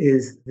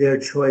is their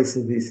choice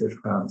of research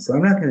problems. So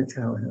I'm not going to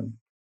tell him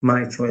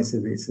my choice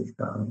of research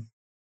colleague.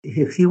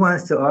 If he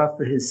wants to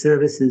offer his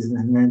services as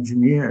an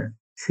engineer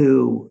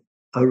to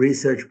a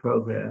research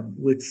program,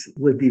 which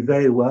would be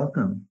very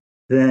welcome,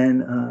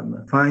 then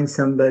find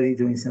somebody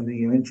doing something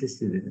you're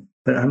interested in.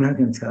 But I'm not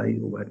going to tell you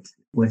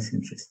what's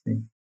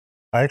interesting.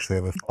 I actually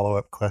have a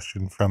follow-up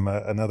question from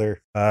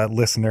another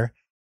listener.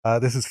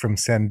 This is from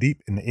Sandeep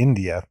in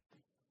India.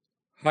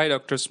 Hi,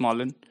 Dr.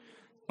 Smolin.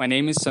 My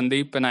name is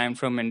Sandeep and I am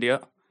from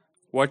India.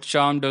 What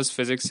charm does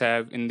physics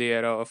have in the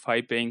era of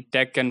high-paying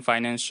tech and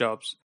finance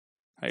jobs,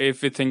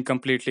 if we think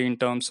completely in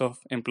terms of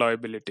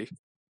employability?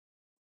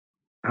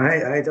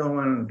 I don't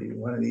want to be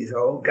one of these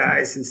old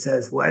guys who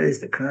says, what is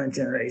the current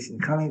generation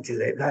coming to?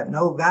 They've got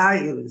no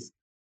values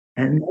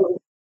and no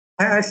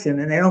passion,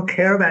 and they don't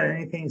care about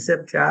anything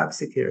except job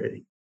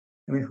security.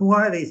 I mean, who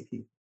are these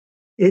people?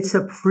 It's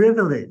a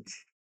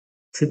privilege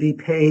to be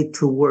paid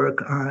to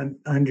work on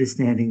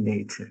understanding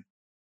nature.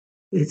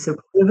 It's a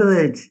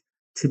privilege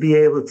to be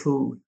able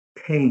to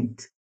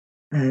paint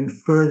and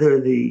further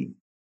the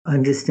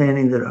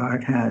understanding that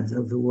art has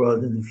of the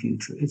world in the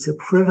future. It's a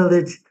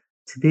privilege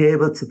to be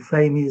able to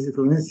play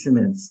musical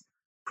instruments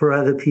for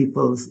other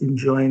people's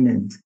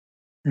enjoyment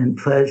and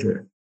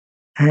pleasure.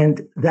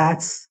 And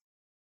that's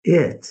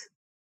it.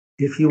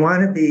 If you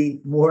want to be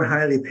more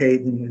highly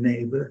paid than your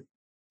neighbor,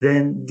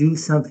 then do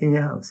something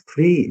else.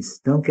 Please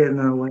don't get in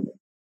our way.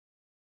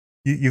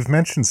 You've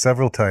mentioned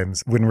several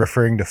times when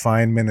referring to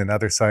Feynman and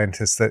other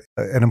scientists that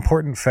an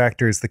important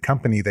factor is the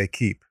company they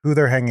keep, who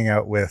they're hanging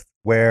out with,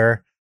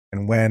 where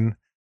and when.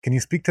 Can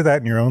you speak to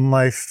that in your own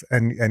life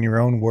and your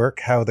own work,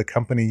 how the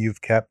company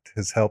you've kept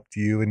has helped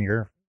you in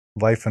your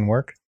life and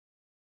work?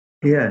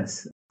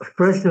 Yes.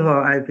 First of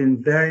all, I've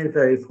been very,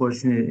 very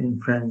fortunate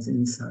in friends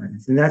in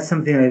science. And that's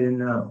something I didn't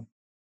know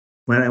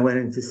when I went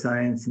into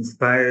science,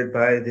 inspired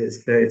by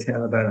this fairy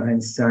tale about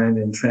Einstein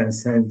and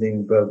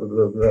transcending blah, blah,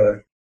 blah, blah,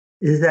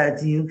 is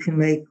that you can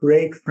make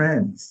great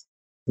friends,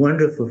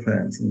 wonderful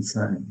friends in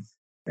science.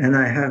 And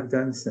I have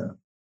done so.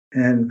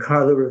 And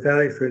Carlo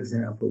Rovelli, for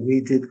example, we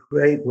did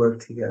great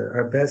work together.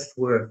 Our best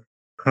work,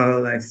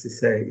 Carlo likes to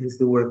say, is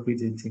the work we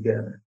did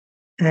together.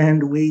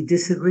 And we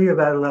disagree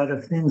about a lot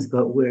of things,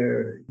 but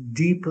we're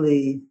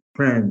deeply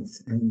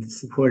friends and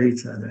support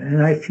each other.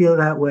 And I feel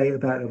that way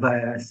about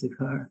Abhay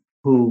Ashtekar,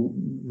 who,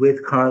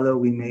 with Carlo,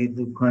 we made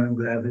the quantum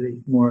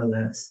gravity, more or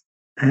less.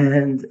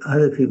 And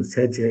other people,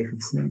 Ted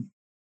Jacobson.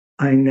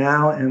 I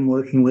now am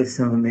working with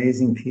some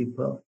amazing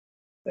people.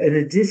 In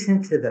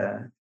addition to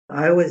that,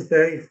 I was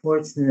very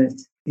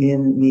fortunate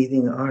in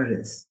meeting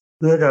artists,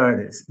 good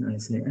artists, can I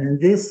say.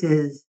 And this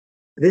is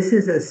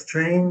a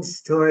strange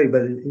story,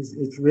 but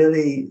it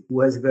really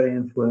was very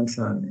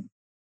influential on me.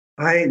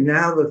 I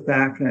now look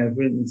back and I've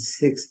written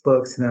 6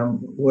 books and I'm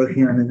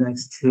working on the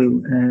next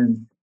 2.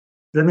 And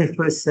let me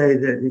first say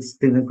that it's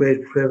been a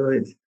great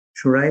privilege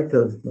to write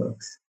those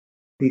books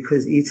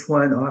because each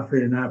one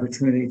offered an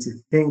opportunity to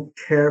think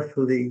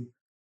carefully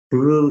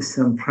through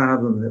some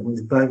problem that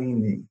was bugging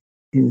me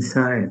in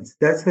science.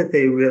 That's what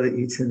they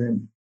really, each of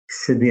them,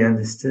 should be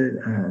understood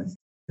as.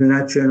 They're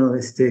not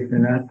journalistic, they're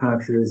not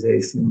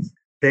popularizations.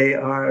 They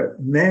are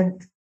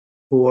meant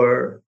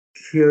for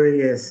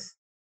curious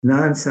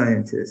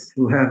non-scientists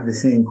who have the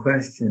same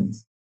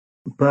questions,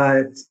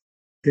 but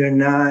they're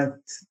not,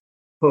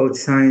 quote,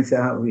 science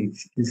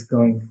outreach is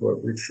going for,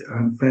 which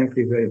I'm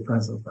frankly very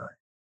puzzled by.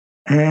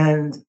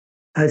 And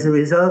as a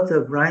result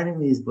of writing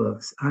these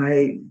books,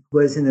 I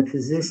was in a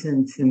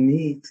position to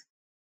meet,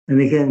 and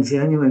again,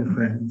 genuine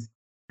friends,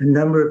 a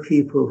number of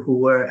people who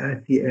were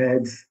at the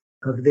edge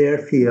of their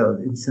field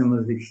in some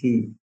of the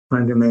key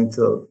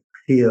fundamental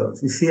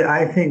fields. You see,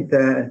 I think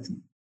that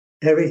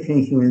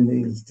everything human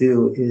beings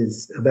do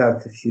is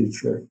about the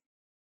future.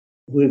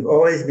 We've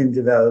always been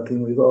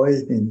developing, we've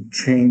always been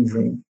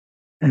changing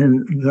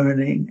and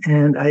learning.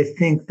 And I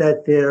think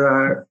that there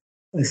are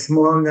a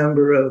small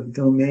number of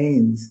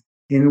domains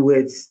in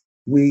which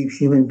we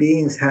human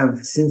beings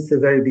have, since the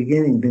very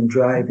beginning, been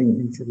driving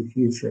into the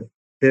future.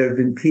 There have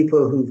been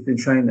people who've been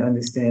trying to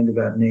understand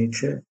about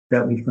nature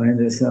that we find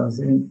ourselves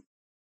in.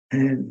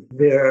 And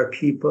there are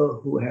people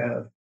who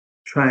have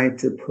tried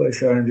to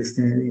push our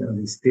understanding of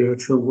the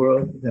spiritual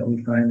world that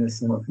we find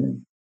ourselves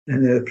in.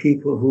 And there are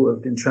people who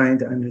have been trying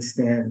to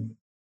understand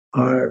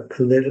our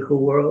political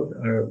world,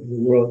 the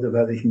world of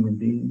other human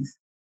beings.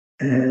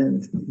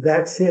 And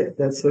that's it.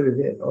 That's sort of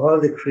it. All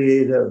the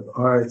creative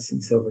arts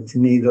and so forth, to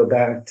me, go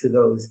back to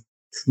those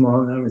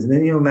small numbers. And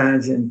then you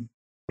imagine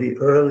the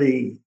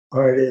early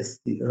artists,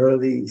 the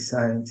early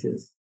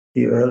scientists,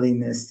 the early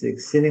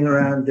mystics sitting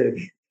around their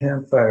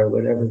campfire,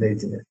 whatever they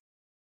did,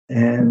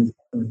 and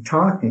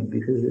talking,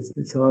 because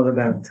it's all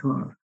about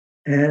talk.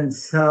 And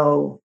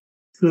so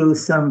through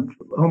some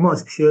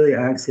almost purely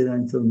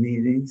accidental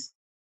meetings,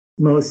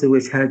 most of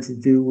which had to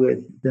do with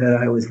that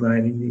I was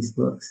writing these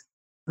books,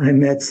 I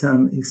met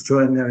some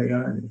extraordinary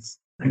artists,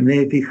 and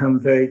they've become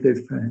very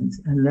good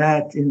friends. And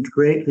that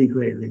greatly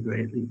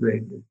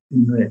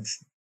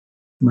enriched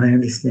my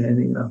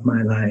understanding of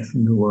my life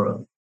in the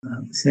world.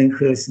 St.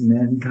 Clair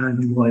Cement,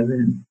 Donna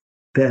Moylan,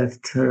 Beth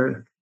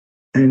Turk,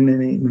 and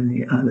many,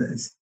 many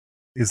others.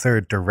 Is there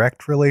a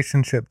direct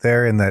relationship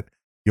there in that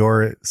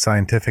your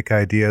scientific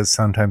ideas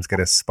sometimes get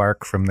a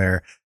spark from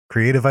their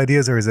creative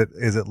ideas, or is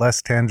it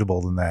less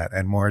tangible than that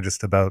and more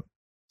just about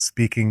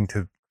speaking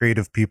to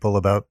creative people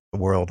about the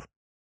world?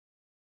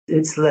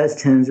 It's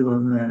less tangible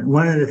than that.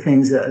 One of the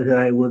things that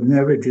I will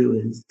never do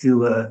is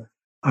do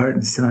art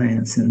and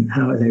science and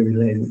how are they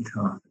related to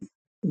art.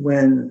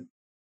 When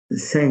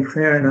St.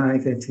 Clair and I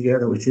get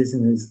together, which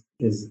isn't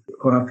as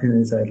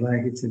often as I'd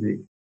like it to be,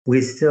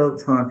 we still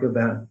talk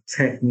about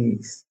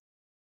techniques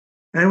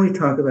and we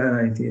talk about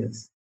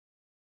ideas.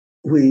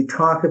 We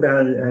talk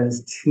about it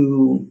as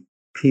two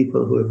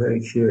people who are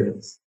very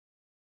curious.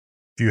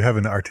 Do you have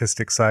an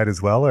artistic side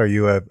as well? Are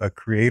you a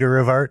creator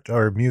of art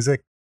or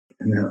music?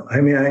 No, I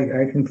mean,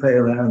 I can play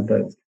around,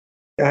 but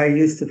I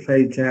used to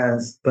play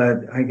jazz, but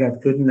I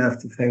got good enough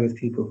to play with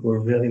people who were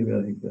really,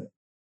 really good.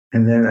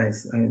 And then I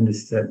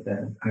understood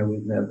that I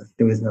would never,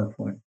 there was no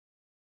point.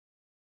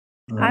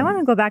 I want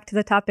to go back to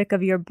the topic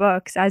of your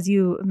books. As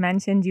you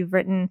mentioned, you've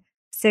written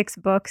 6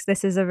 books.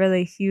 This is a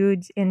really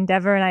huge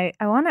endeavor. And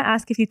I want to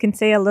ask if you can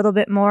say a little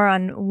bit more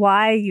on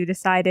why you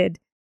decided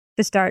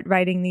to start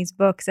writing these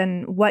books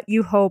and what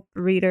you hope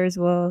readers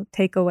will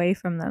take away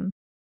from them.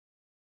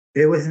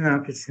 It was an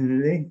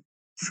opportunity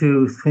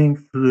to think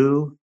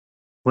through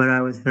what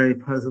I was very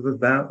puzzled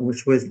about,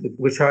 which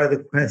are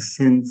the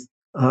questions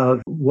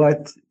of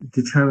what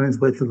determines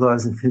what the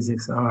laws of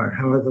physics are.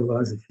 How are the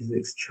laws of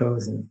physics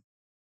chosen?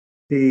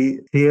 The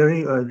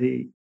theory or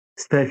the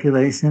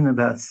speculation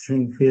about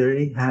string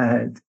theory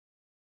had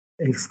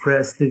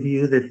expressed the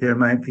view that there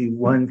might be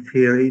one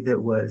theory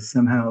that was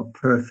somehow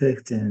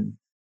perfect and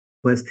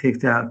was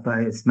picked out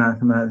by its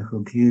mathematical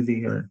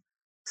beauty or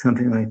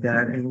something like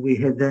that. And we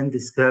had then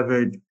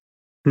discovered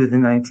through the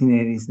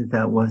 1980s that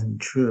that wasn't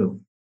true,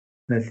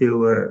 that there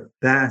were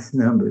vast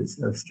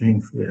numbers of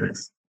string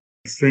theories.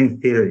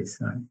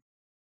 Sorry.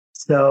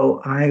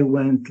 So I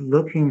went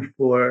looking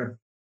for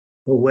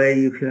a way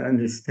you could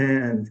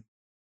understand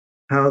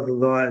how the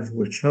laws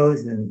were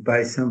chosen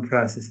by some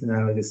process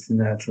analogous to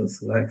natural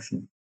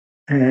selection.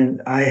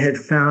 And I had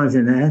found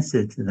an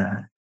answer to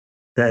that.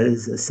 That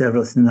is,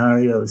 several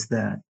scenarios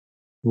that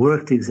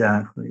worked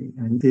exactly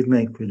and did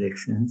make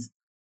predictions.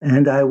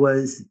 And I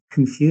was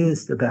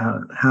confused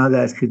about how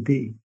that could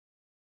be.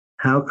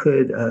 How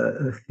could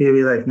a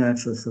theory like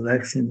natural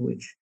selection,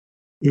 which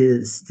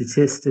is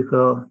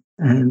statistical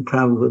and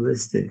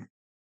probabilistic,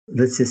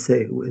 let's just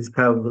say it was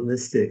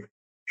probabilistic,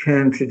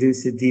 can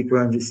produce a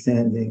deeper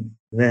understanding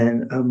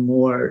than a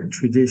more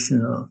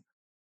traditional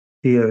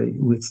theory,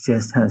 which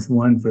just has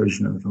one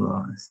version of the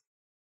laws?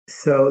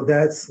 So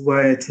that's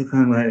why I took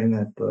on writing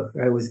that book.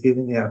 I was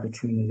given the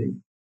opportunity,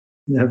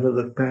 never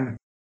look back.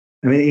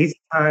 I mean, each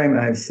time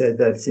I've said,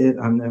 that's it,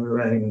 I'm never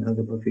writing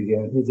another book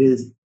again. It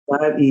is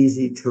not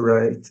easy to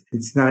write.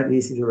 It's not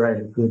easy to write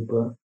a good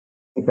book.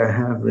 I think I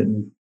have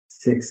written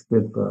 6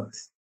 good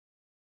books.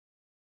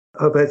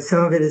 But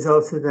some of it is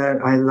also that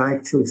I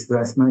like to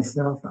express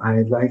myself.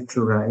 I like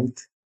to write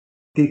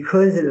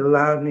because it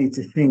allowed me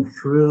to think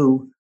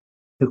through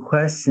the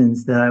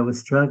questions that I was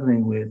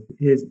struggling with.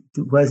 It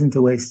wasn't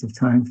a waste of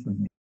time for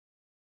me.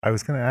 I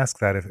was going to ask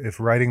that if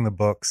writing the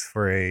books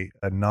for a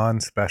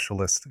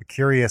non-specialist, a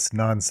curious,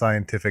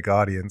 non-scientific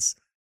audience,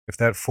 if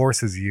that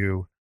forces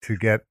you to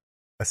get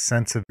a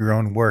sense of your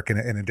own work in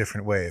a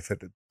different way, if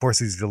it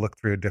forces you to look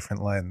through a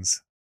different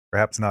lens,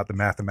 perhaps not the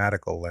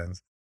mathematical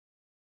lens.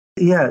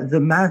 Yeah, the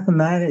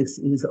mathematics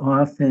is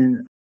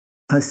often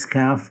a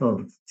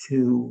scaffold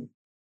to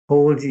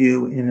hold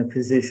you in a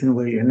position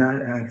where you're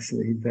not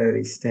actually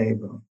very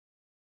stable.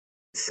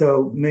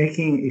 So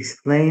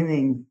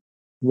explaining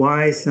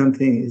why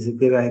something is a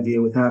good idea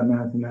without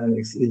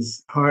mathematics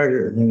is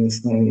harder than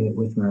explaining it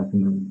with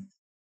mathematics.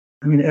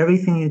 I mean,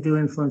 everything you do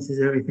influences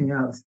everything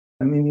else.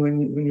 I mean,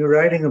 when you're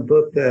writing a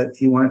book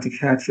that you want to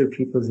capture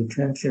people's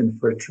attention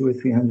for 200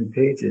 or 300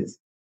 pages,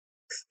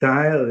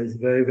 style is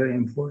very, very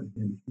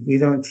important. We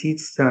don't teach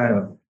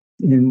style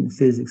in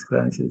physics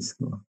graduate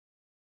school.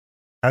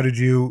 How did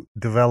you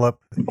develop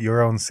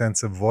your own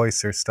sense of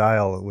voice or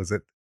style? Was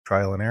it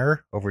trial and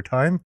error over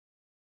time?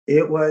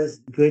 It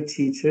was good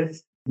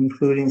teachers,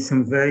 including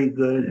some very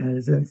good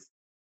editors.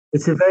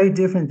 It's a very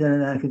different than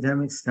an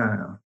academic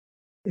style.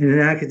 In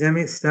an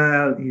academic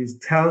style, you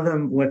tell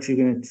them what you're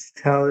going to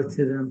tell it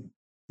to them.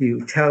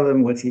 You tell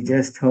them what you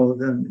just told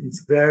them.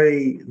 It's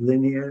very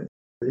linear.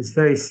 It's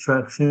very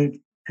structured.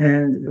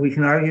 And we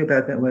can argue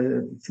about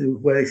that, to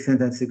what extent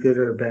that's a good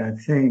or a bad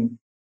thing.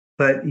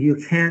 But you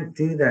can't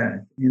do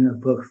that in a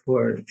book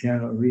for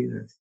general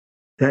readers.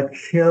 That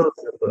kills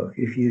the book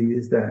if you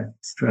use that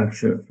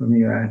structure from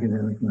your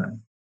academic life.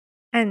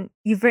 And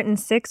you've written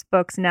 6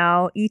 books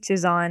now, each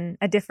is on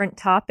a different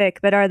topic,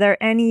 but are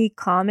there any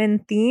common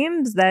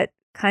themes that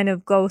kind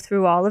of go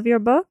through all of your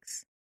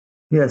books?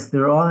 Yes,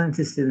 they're all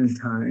interested in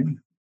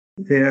time.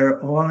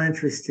 They're all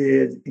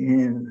interested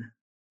in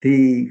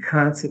the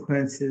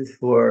consequences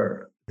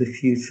for the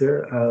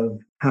future of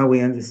how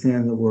we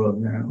understand the world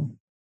now.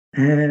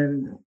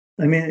 And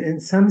I mean,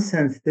 in some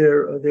sense,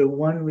 they're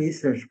one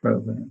research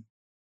program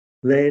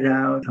laid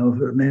out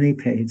over many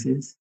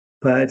pages.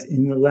 But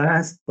in the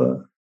last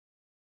book,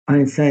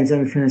 Einstein's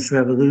Unfinished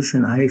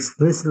Revolution, I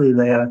explicitly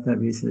lay out that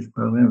research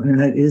program, and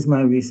that is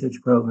my research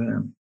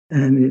program,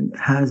 and it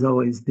has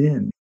always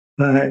been.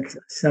 But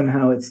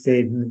somehow it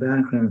stayed in the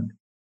background.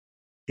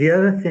 The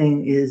other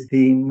thing is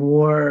the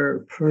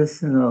more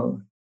personal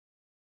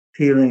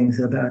feelings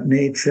about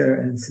nature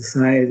and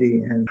society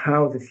and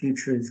how the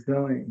future is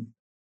going.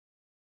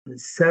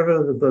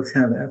 Several of the books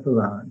have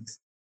epilogues.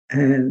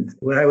 And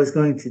what I was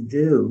going to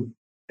do,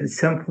 at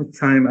some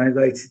time, I'd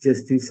like to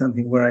just do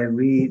something where I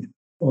read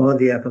all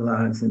the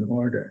epilogues in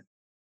order.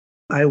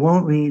 I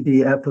won't read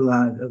the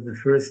epilogue of the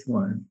first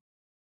one,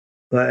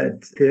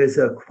 but there's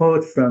a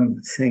quote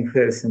from St.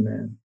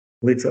 Clair-Semin,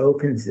 which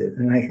opens it,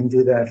 and I can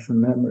do that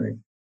from memory.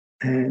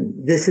 And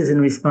this is in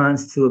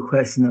response to a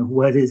question of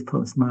what is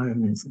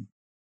postmodernism.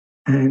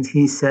 And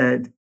he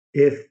said,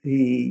 if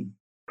the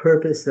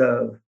purpose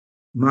of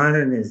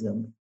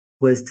modernism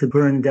was to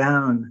burn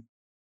down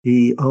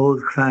the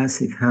old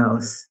classic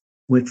house,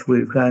 which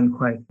we've gotten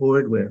quite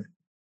bored with,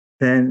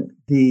 then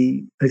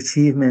the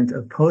achievement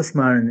of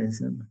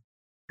postmodernism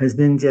has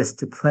been just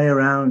to play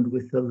around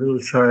with the little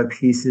chart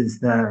pieces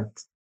that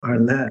are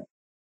left,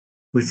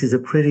 which is a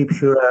pretty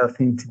puerile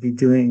thing to be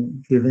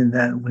doing given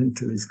that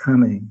winter is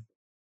coming.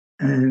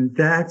 And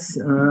that's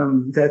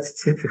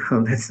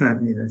typical. That's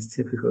not me. That's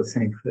typical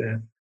St.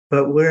 Clair.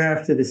 But we're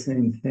after the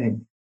same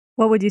thing.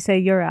 What would you say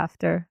you're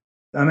after?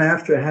 I'm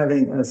after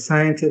having a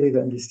scientific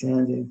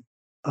understanding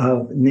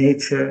of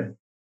nature,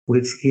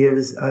 which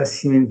gives us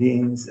human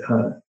beings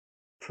a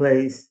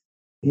place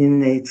in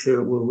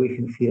nature where we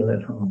can feel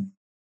at home.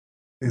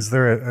 Is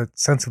there a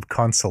sense of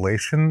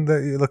consolation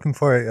that you're looking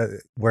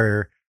for,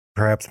 where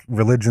perhaps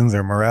religions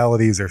or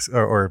moralities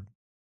or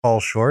fall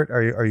short?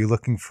 Are you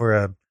looking for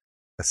a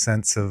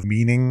sense of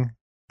meaning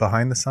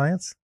behind the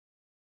science?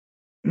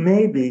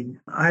 Maybe.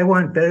 I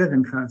want better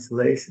than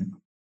consolation.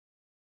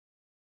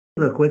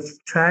 Look, what's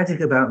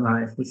tragic about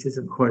life, which is,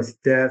 of course,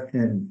 death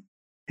and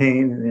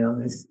pain and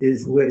illness,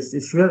 is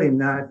it's really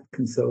not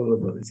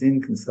consolable. It's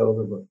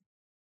inconsolable.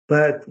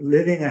 But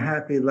living a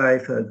happy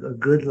life, a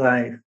good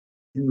life,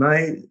 in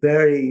my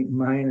very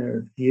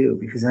minor view,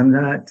 because I'm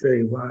not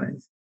very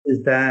wise,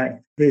 is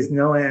that there's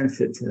no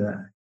answer to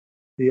that.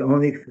 The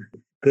only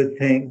good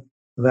thing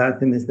about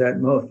them is that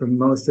for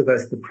most of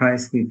us, the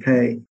price we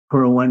pay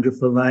for a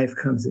wonderful life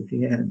comes at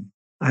the end.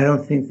 I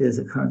don't think there's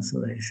a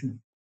consolation.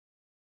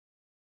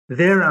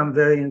 There, I'm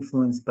very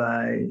influenced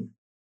by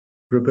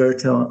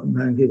Roberto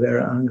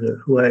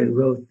Mangueira-Unger, who I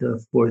wrote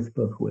the fourth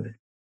book with.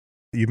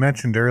 You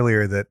mentioned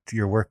earlier that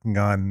you're working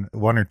on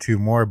one or two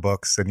more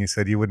books, and you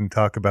said you wouldn't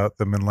talk about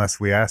them unless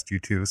we asked you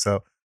to.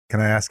 So can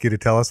I ask you to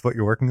tell us what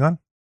you're working on?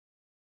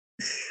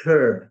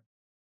 Sure.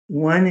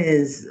 One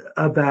is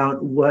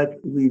about what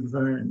we've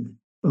learned,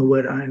 or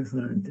what I've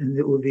learned, and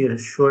it will be a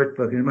short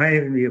book. It might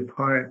even be a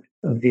part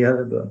of the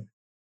other book.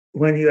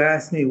 When you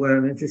ask me what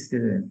I'm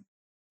interested in,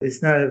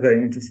 it's not a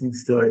very interesting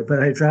story,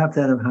 but I dropped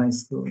out of high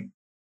school,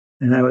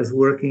 and I was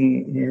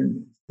working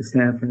in the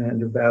San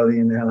Fernando Valley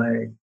in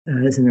LA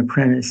as an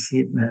apprentice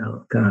sheet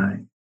metal guy.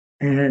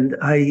 And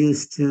I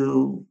used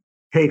to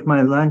take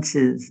my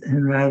lunches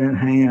and rather than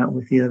hang out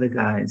with the other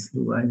guys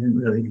who I didn't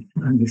really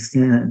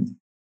understand,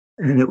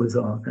 and it was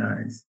all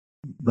guys,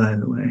 by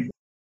the way,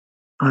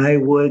 I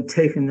would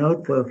take a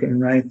notebook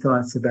and write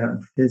thoughts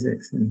about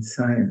physics and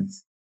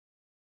science.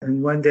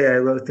 And one day I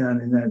wrote down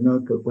in that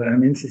notebook what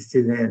I'm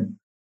interested in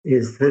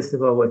is, first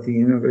of all, what the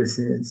universe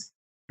is,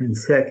 and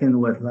second,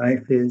 what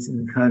life is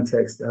in the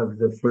context of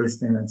the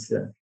first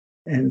answer,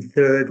 and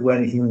third, what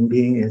a human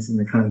being is in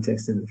the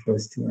context of the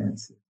first two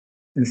answers.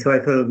 And so I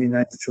thought it would be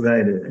nice to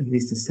write at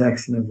least a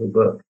section of the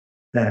book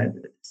that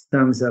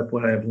sums up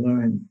what I've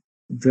learned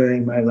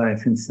during my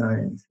life in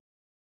science.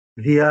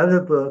 The other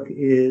book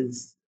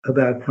is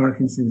about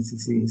Parkinson's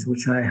disease,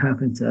 which I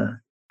happen to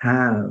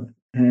have,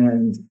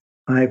 and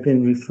I've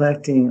been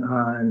reflecting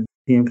on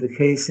the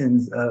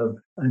implications of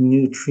a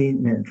new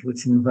treatment,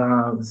 which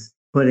involves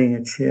putting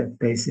a chip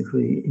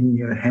basically in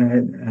your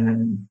head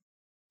and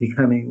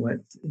becoming what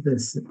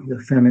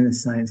the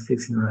feminist science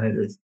fiction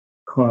writers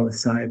call a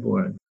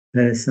cyborg.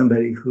 That is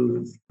somebody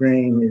whose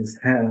brain is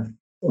half,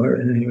 or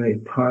at any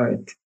rate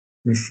part,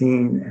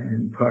 machine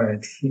and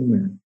part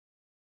human.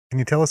 Can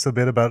you tell us a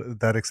bit about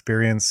that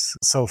experience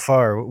so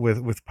far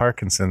with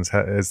Parkinson's?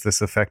 Has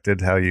this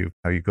affected how you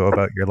go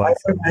about your life?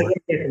 I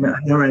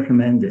don't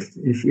recommend it.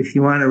 If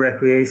you want a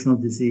recreational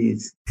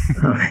disease,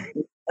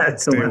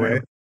 that's the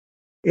one.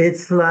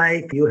 It's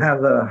like you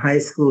have a high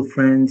school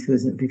friend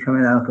who's become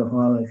an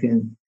alcoholic,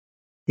 and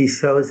he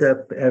shows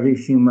up every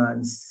few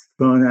months,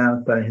 thrown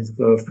out by his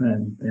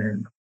girlfriend,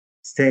 and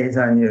stays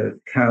on your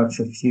couch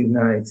a few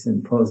nights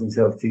and pulls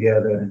himself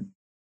together.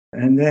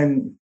 And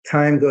then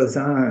time goes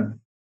on,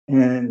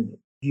 and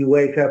you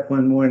wake up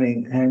one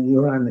morning and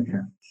you're on the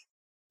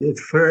couch. At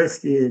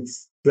first,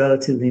 it's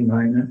relatively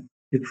minor.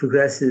 It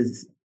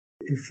progresses,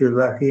 if you're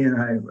lucky, and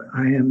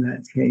I am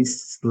that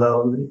case,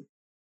 slowly.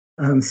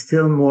 I'm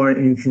still more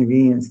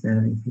inconvenienced than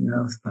anything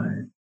else by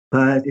it.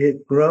 But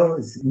it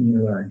grows in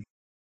your life.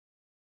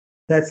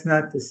 That's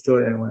not the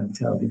story I want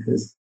to tell,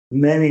 because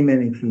Many,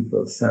 many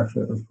people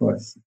suffer, of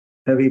course.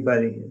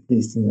 Everybody, at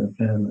least in their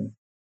family.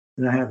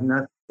 And I have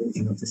nothing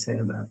to say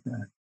about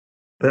that.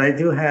 But I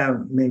do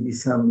have maybe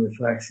some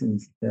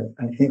reflections that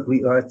I think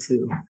we ought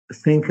to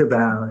think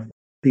about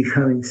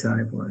becoming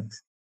cyborgs,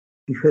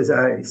 because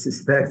I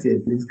suspect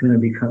it is going to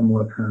become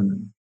more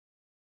common.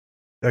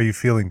 Are you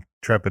feeling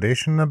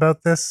trepidation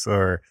about this,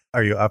 or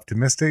are you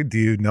optimistic? Do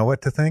you know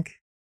what to think?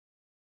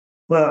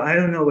 Well, I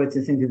don't know what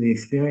to think of the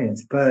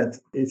experience, but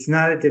it's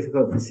not a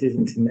difficult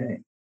decision to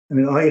make. I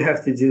mean, all you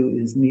have to do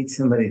is meet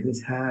somebody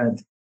who's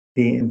had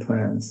the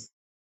implants,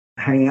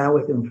 hang out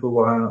with them for a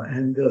while,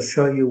 and they'll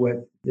show you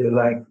what they're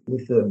like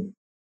with them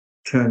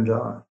turned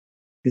off.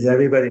 Because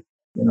everybody's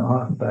an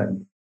off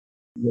button.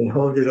 They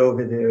hold it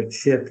over their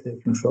chip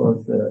that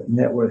controls the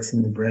networks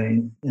in the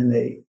brain, and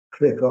they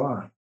click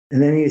off.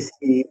 And then you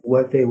see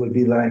what they would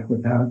be like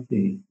without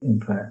the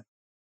implant.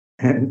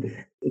 And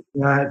it's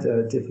not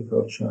a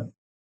difficult choice.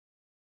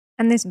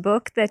 And this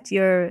book that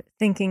you're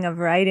thinking of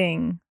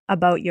writing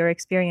about your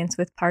experience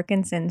with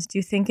Parkinson's, do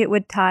you think it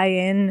would tie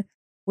in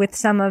with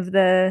some of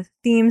the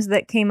themes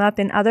that came up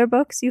in other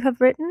books you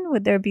have written?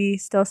 Would there be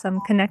still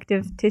some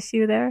connective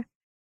tissue there?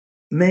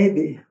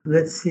 Maybe.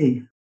 Let's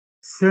see.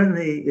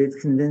 Certainly, it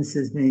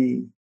convinces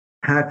me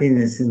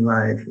happiness in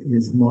life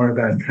is more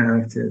about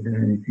character than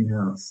anything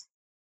else,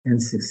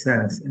 and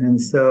success.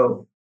 And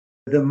so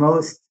the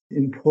most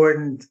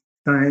important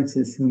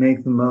scientists who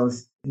make the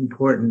most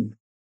important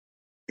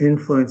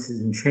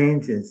influences and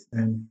changes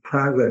and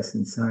progress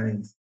in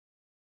science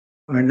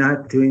are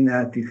not doing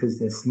that because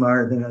they're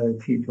smarter than other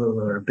people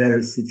or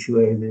better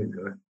situated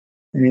or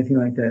anything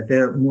like that.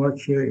 They're more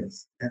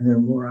curious and they're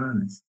more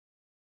honest.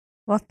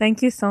 Well,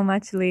 thank you so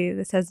much, Lee.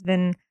 This has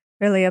been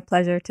really a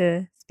pleasure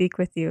to speak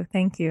with you.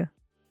 Thank you.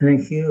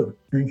 Thank you.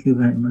 Thank you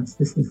very much.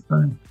 This was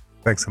fun.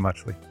 Thanks so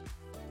much, Lee.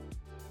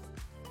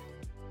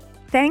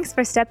 Thanks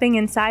for stepping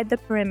inside the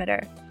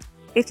perimeter.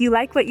 If you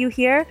like what you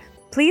hear,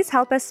 please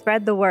help us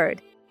spread the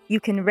word. You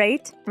can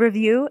rate,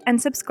 review,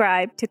 and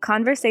subscribe to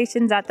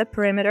Conversations at the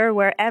Perimeter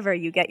wherever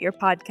you get your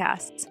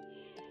podcasts.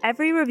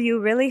 Every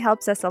review really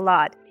helps us a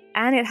lot,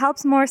 and it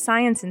helps more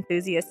science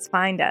enthusiasts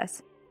find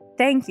us.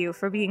 Thank you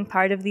for being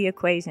part of the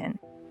equation.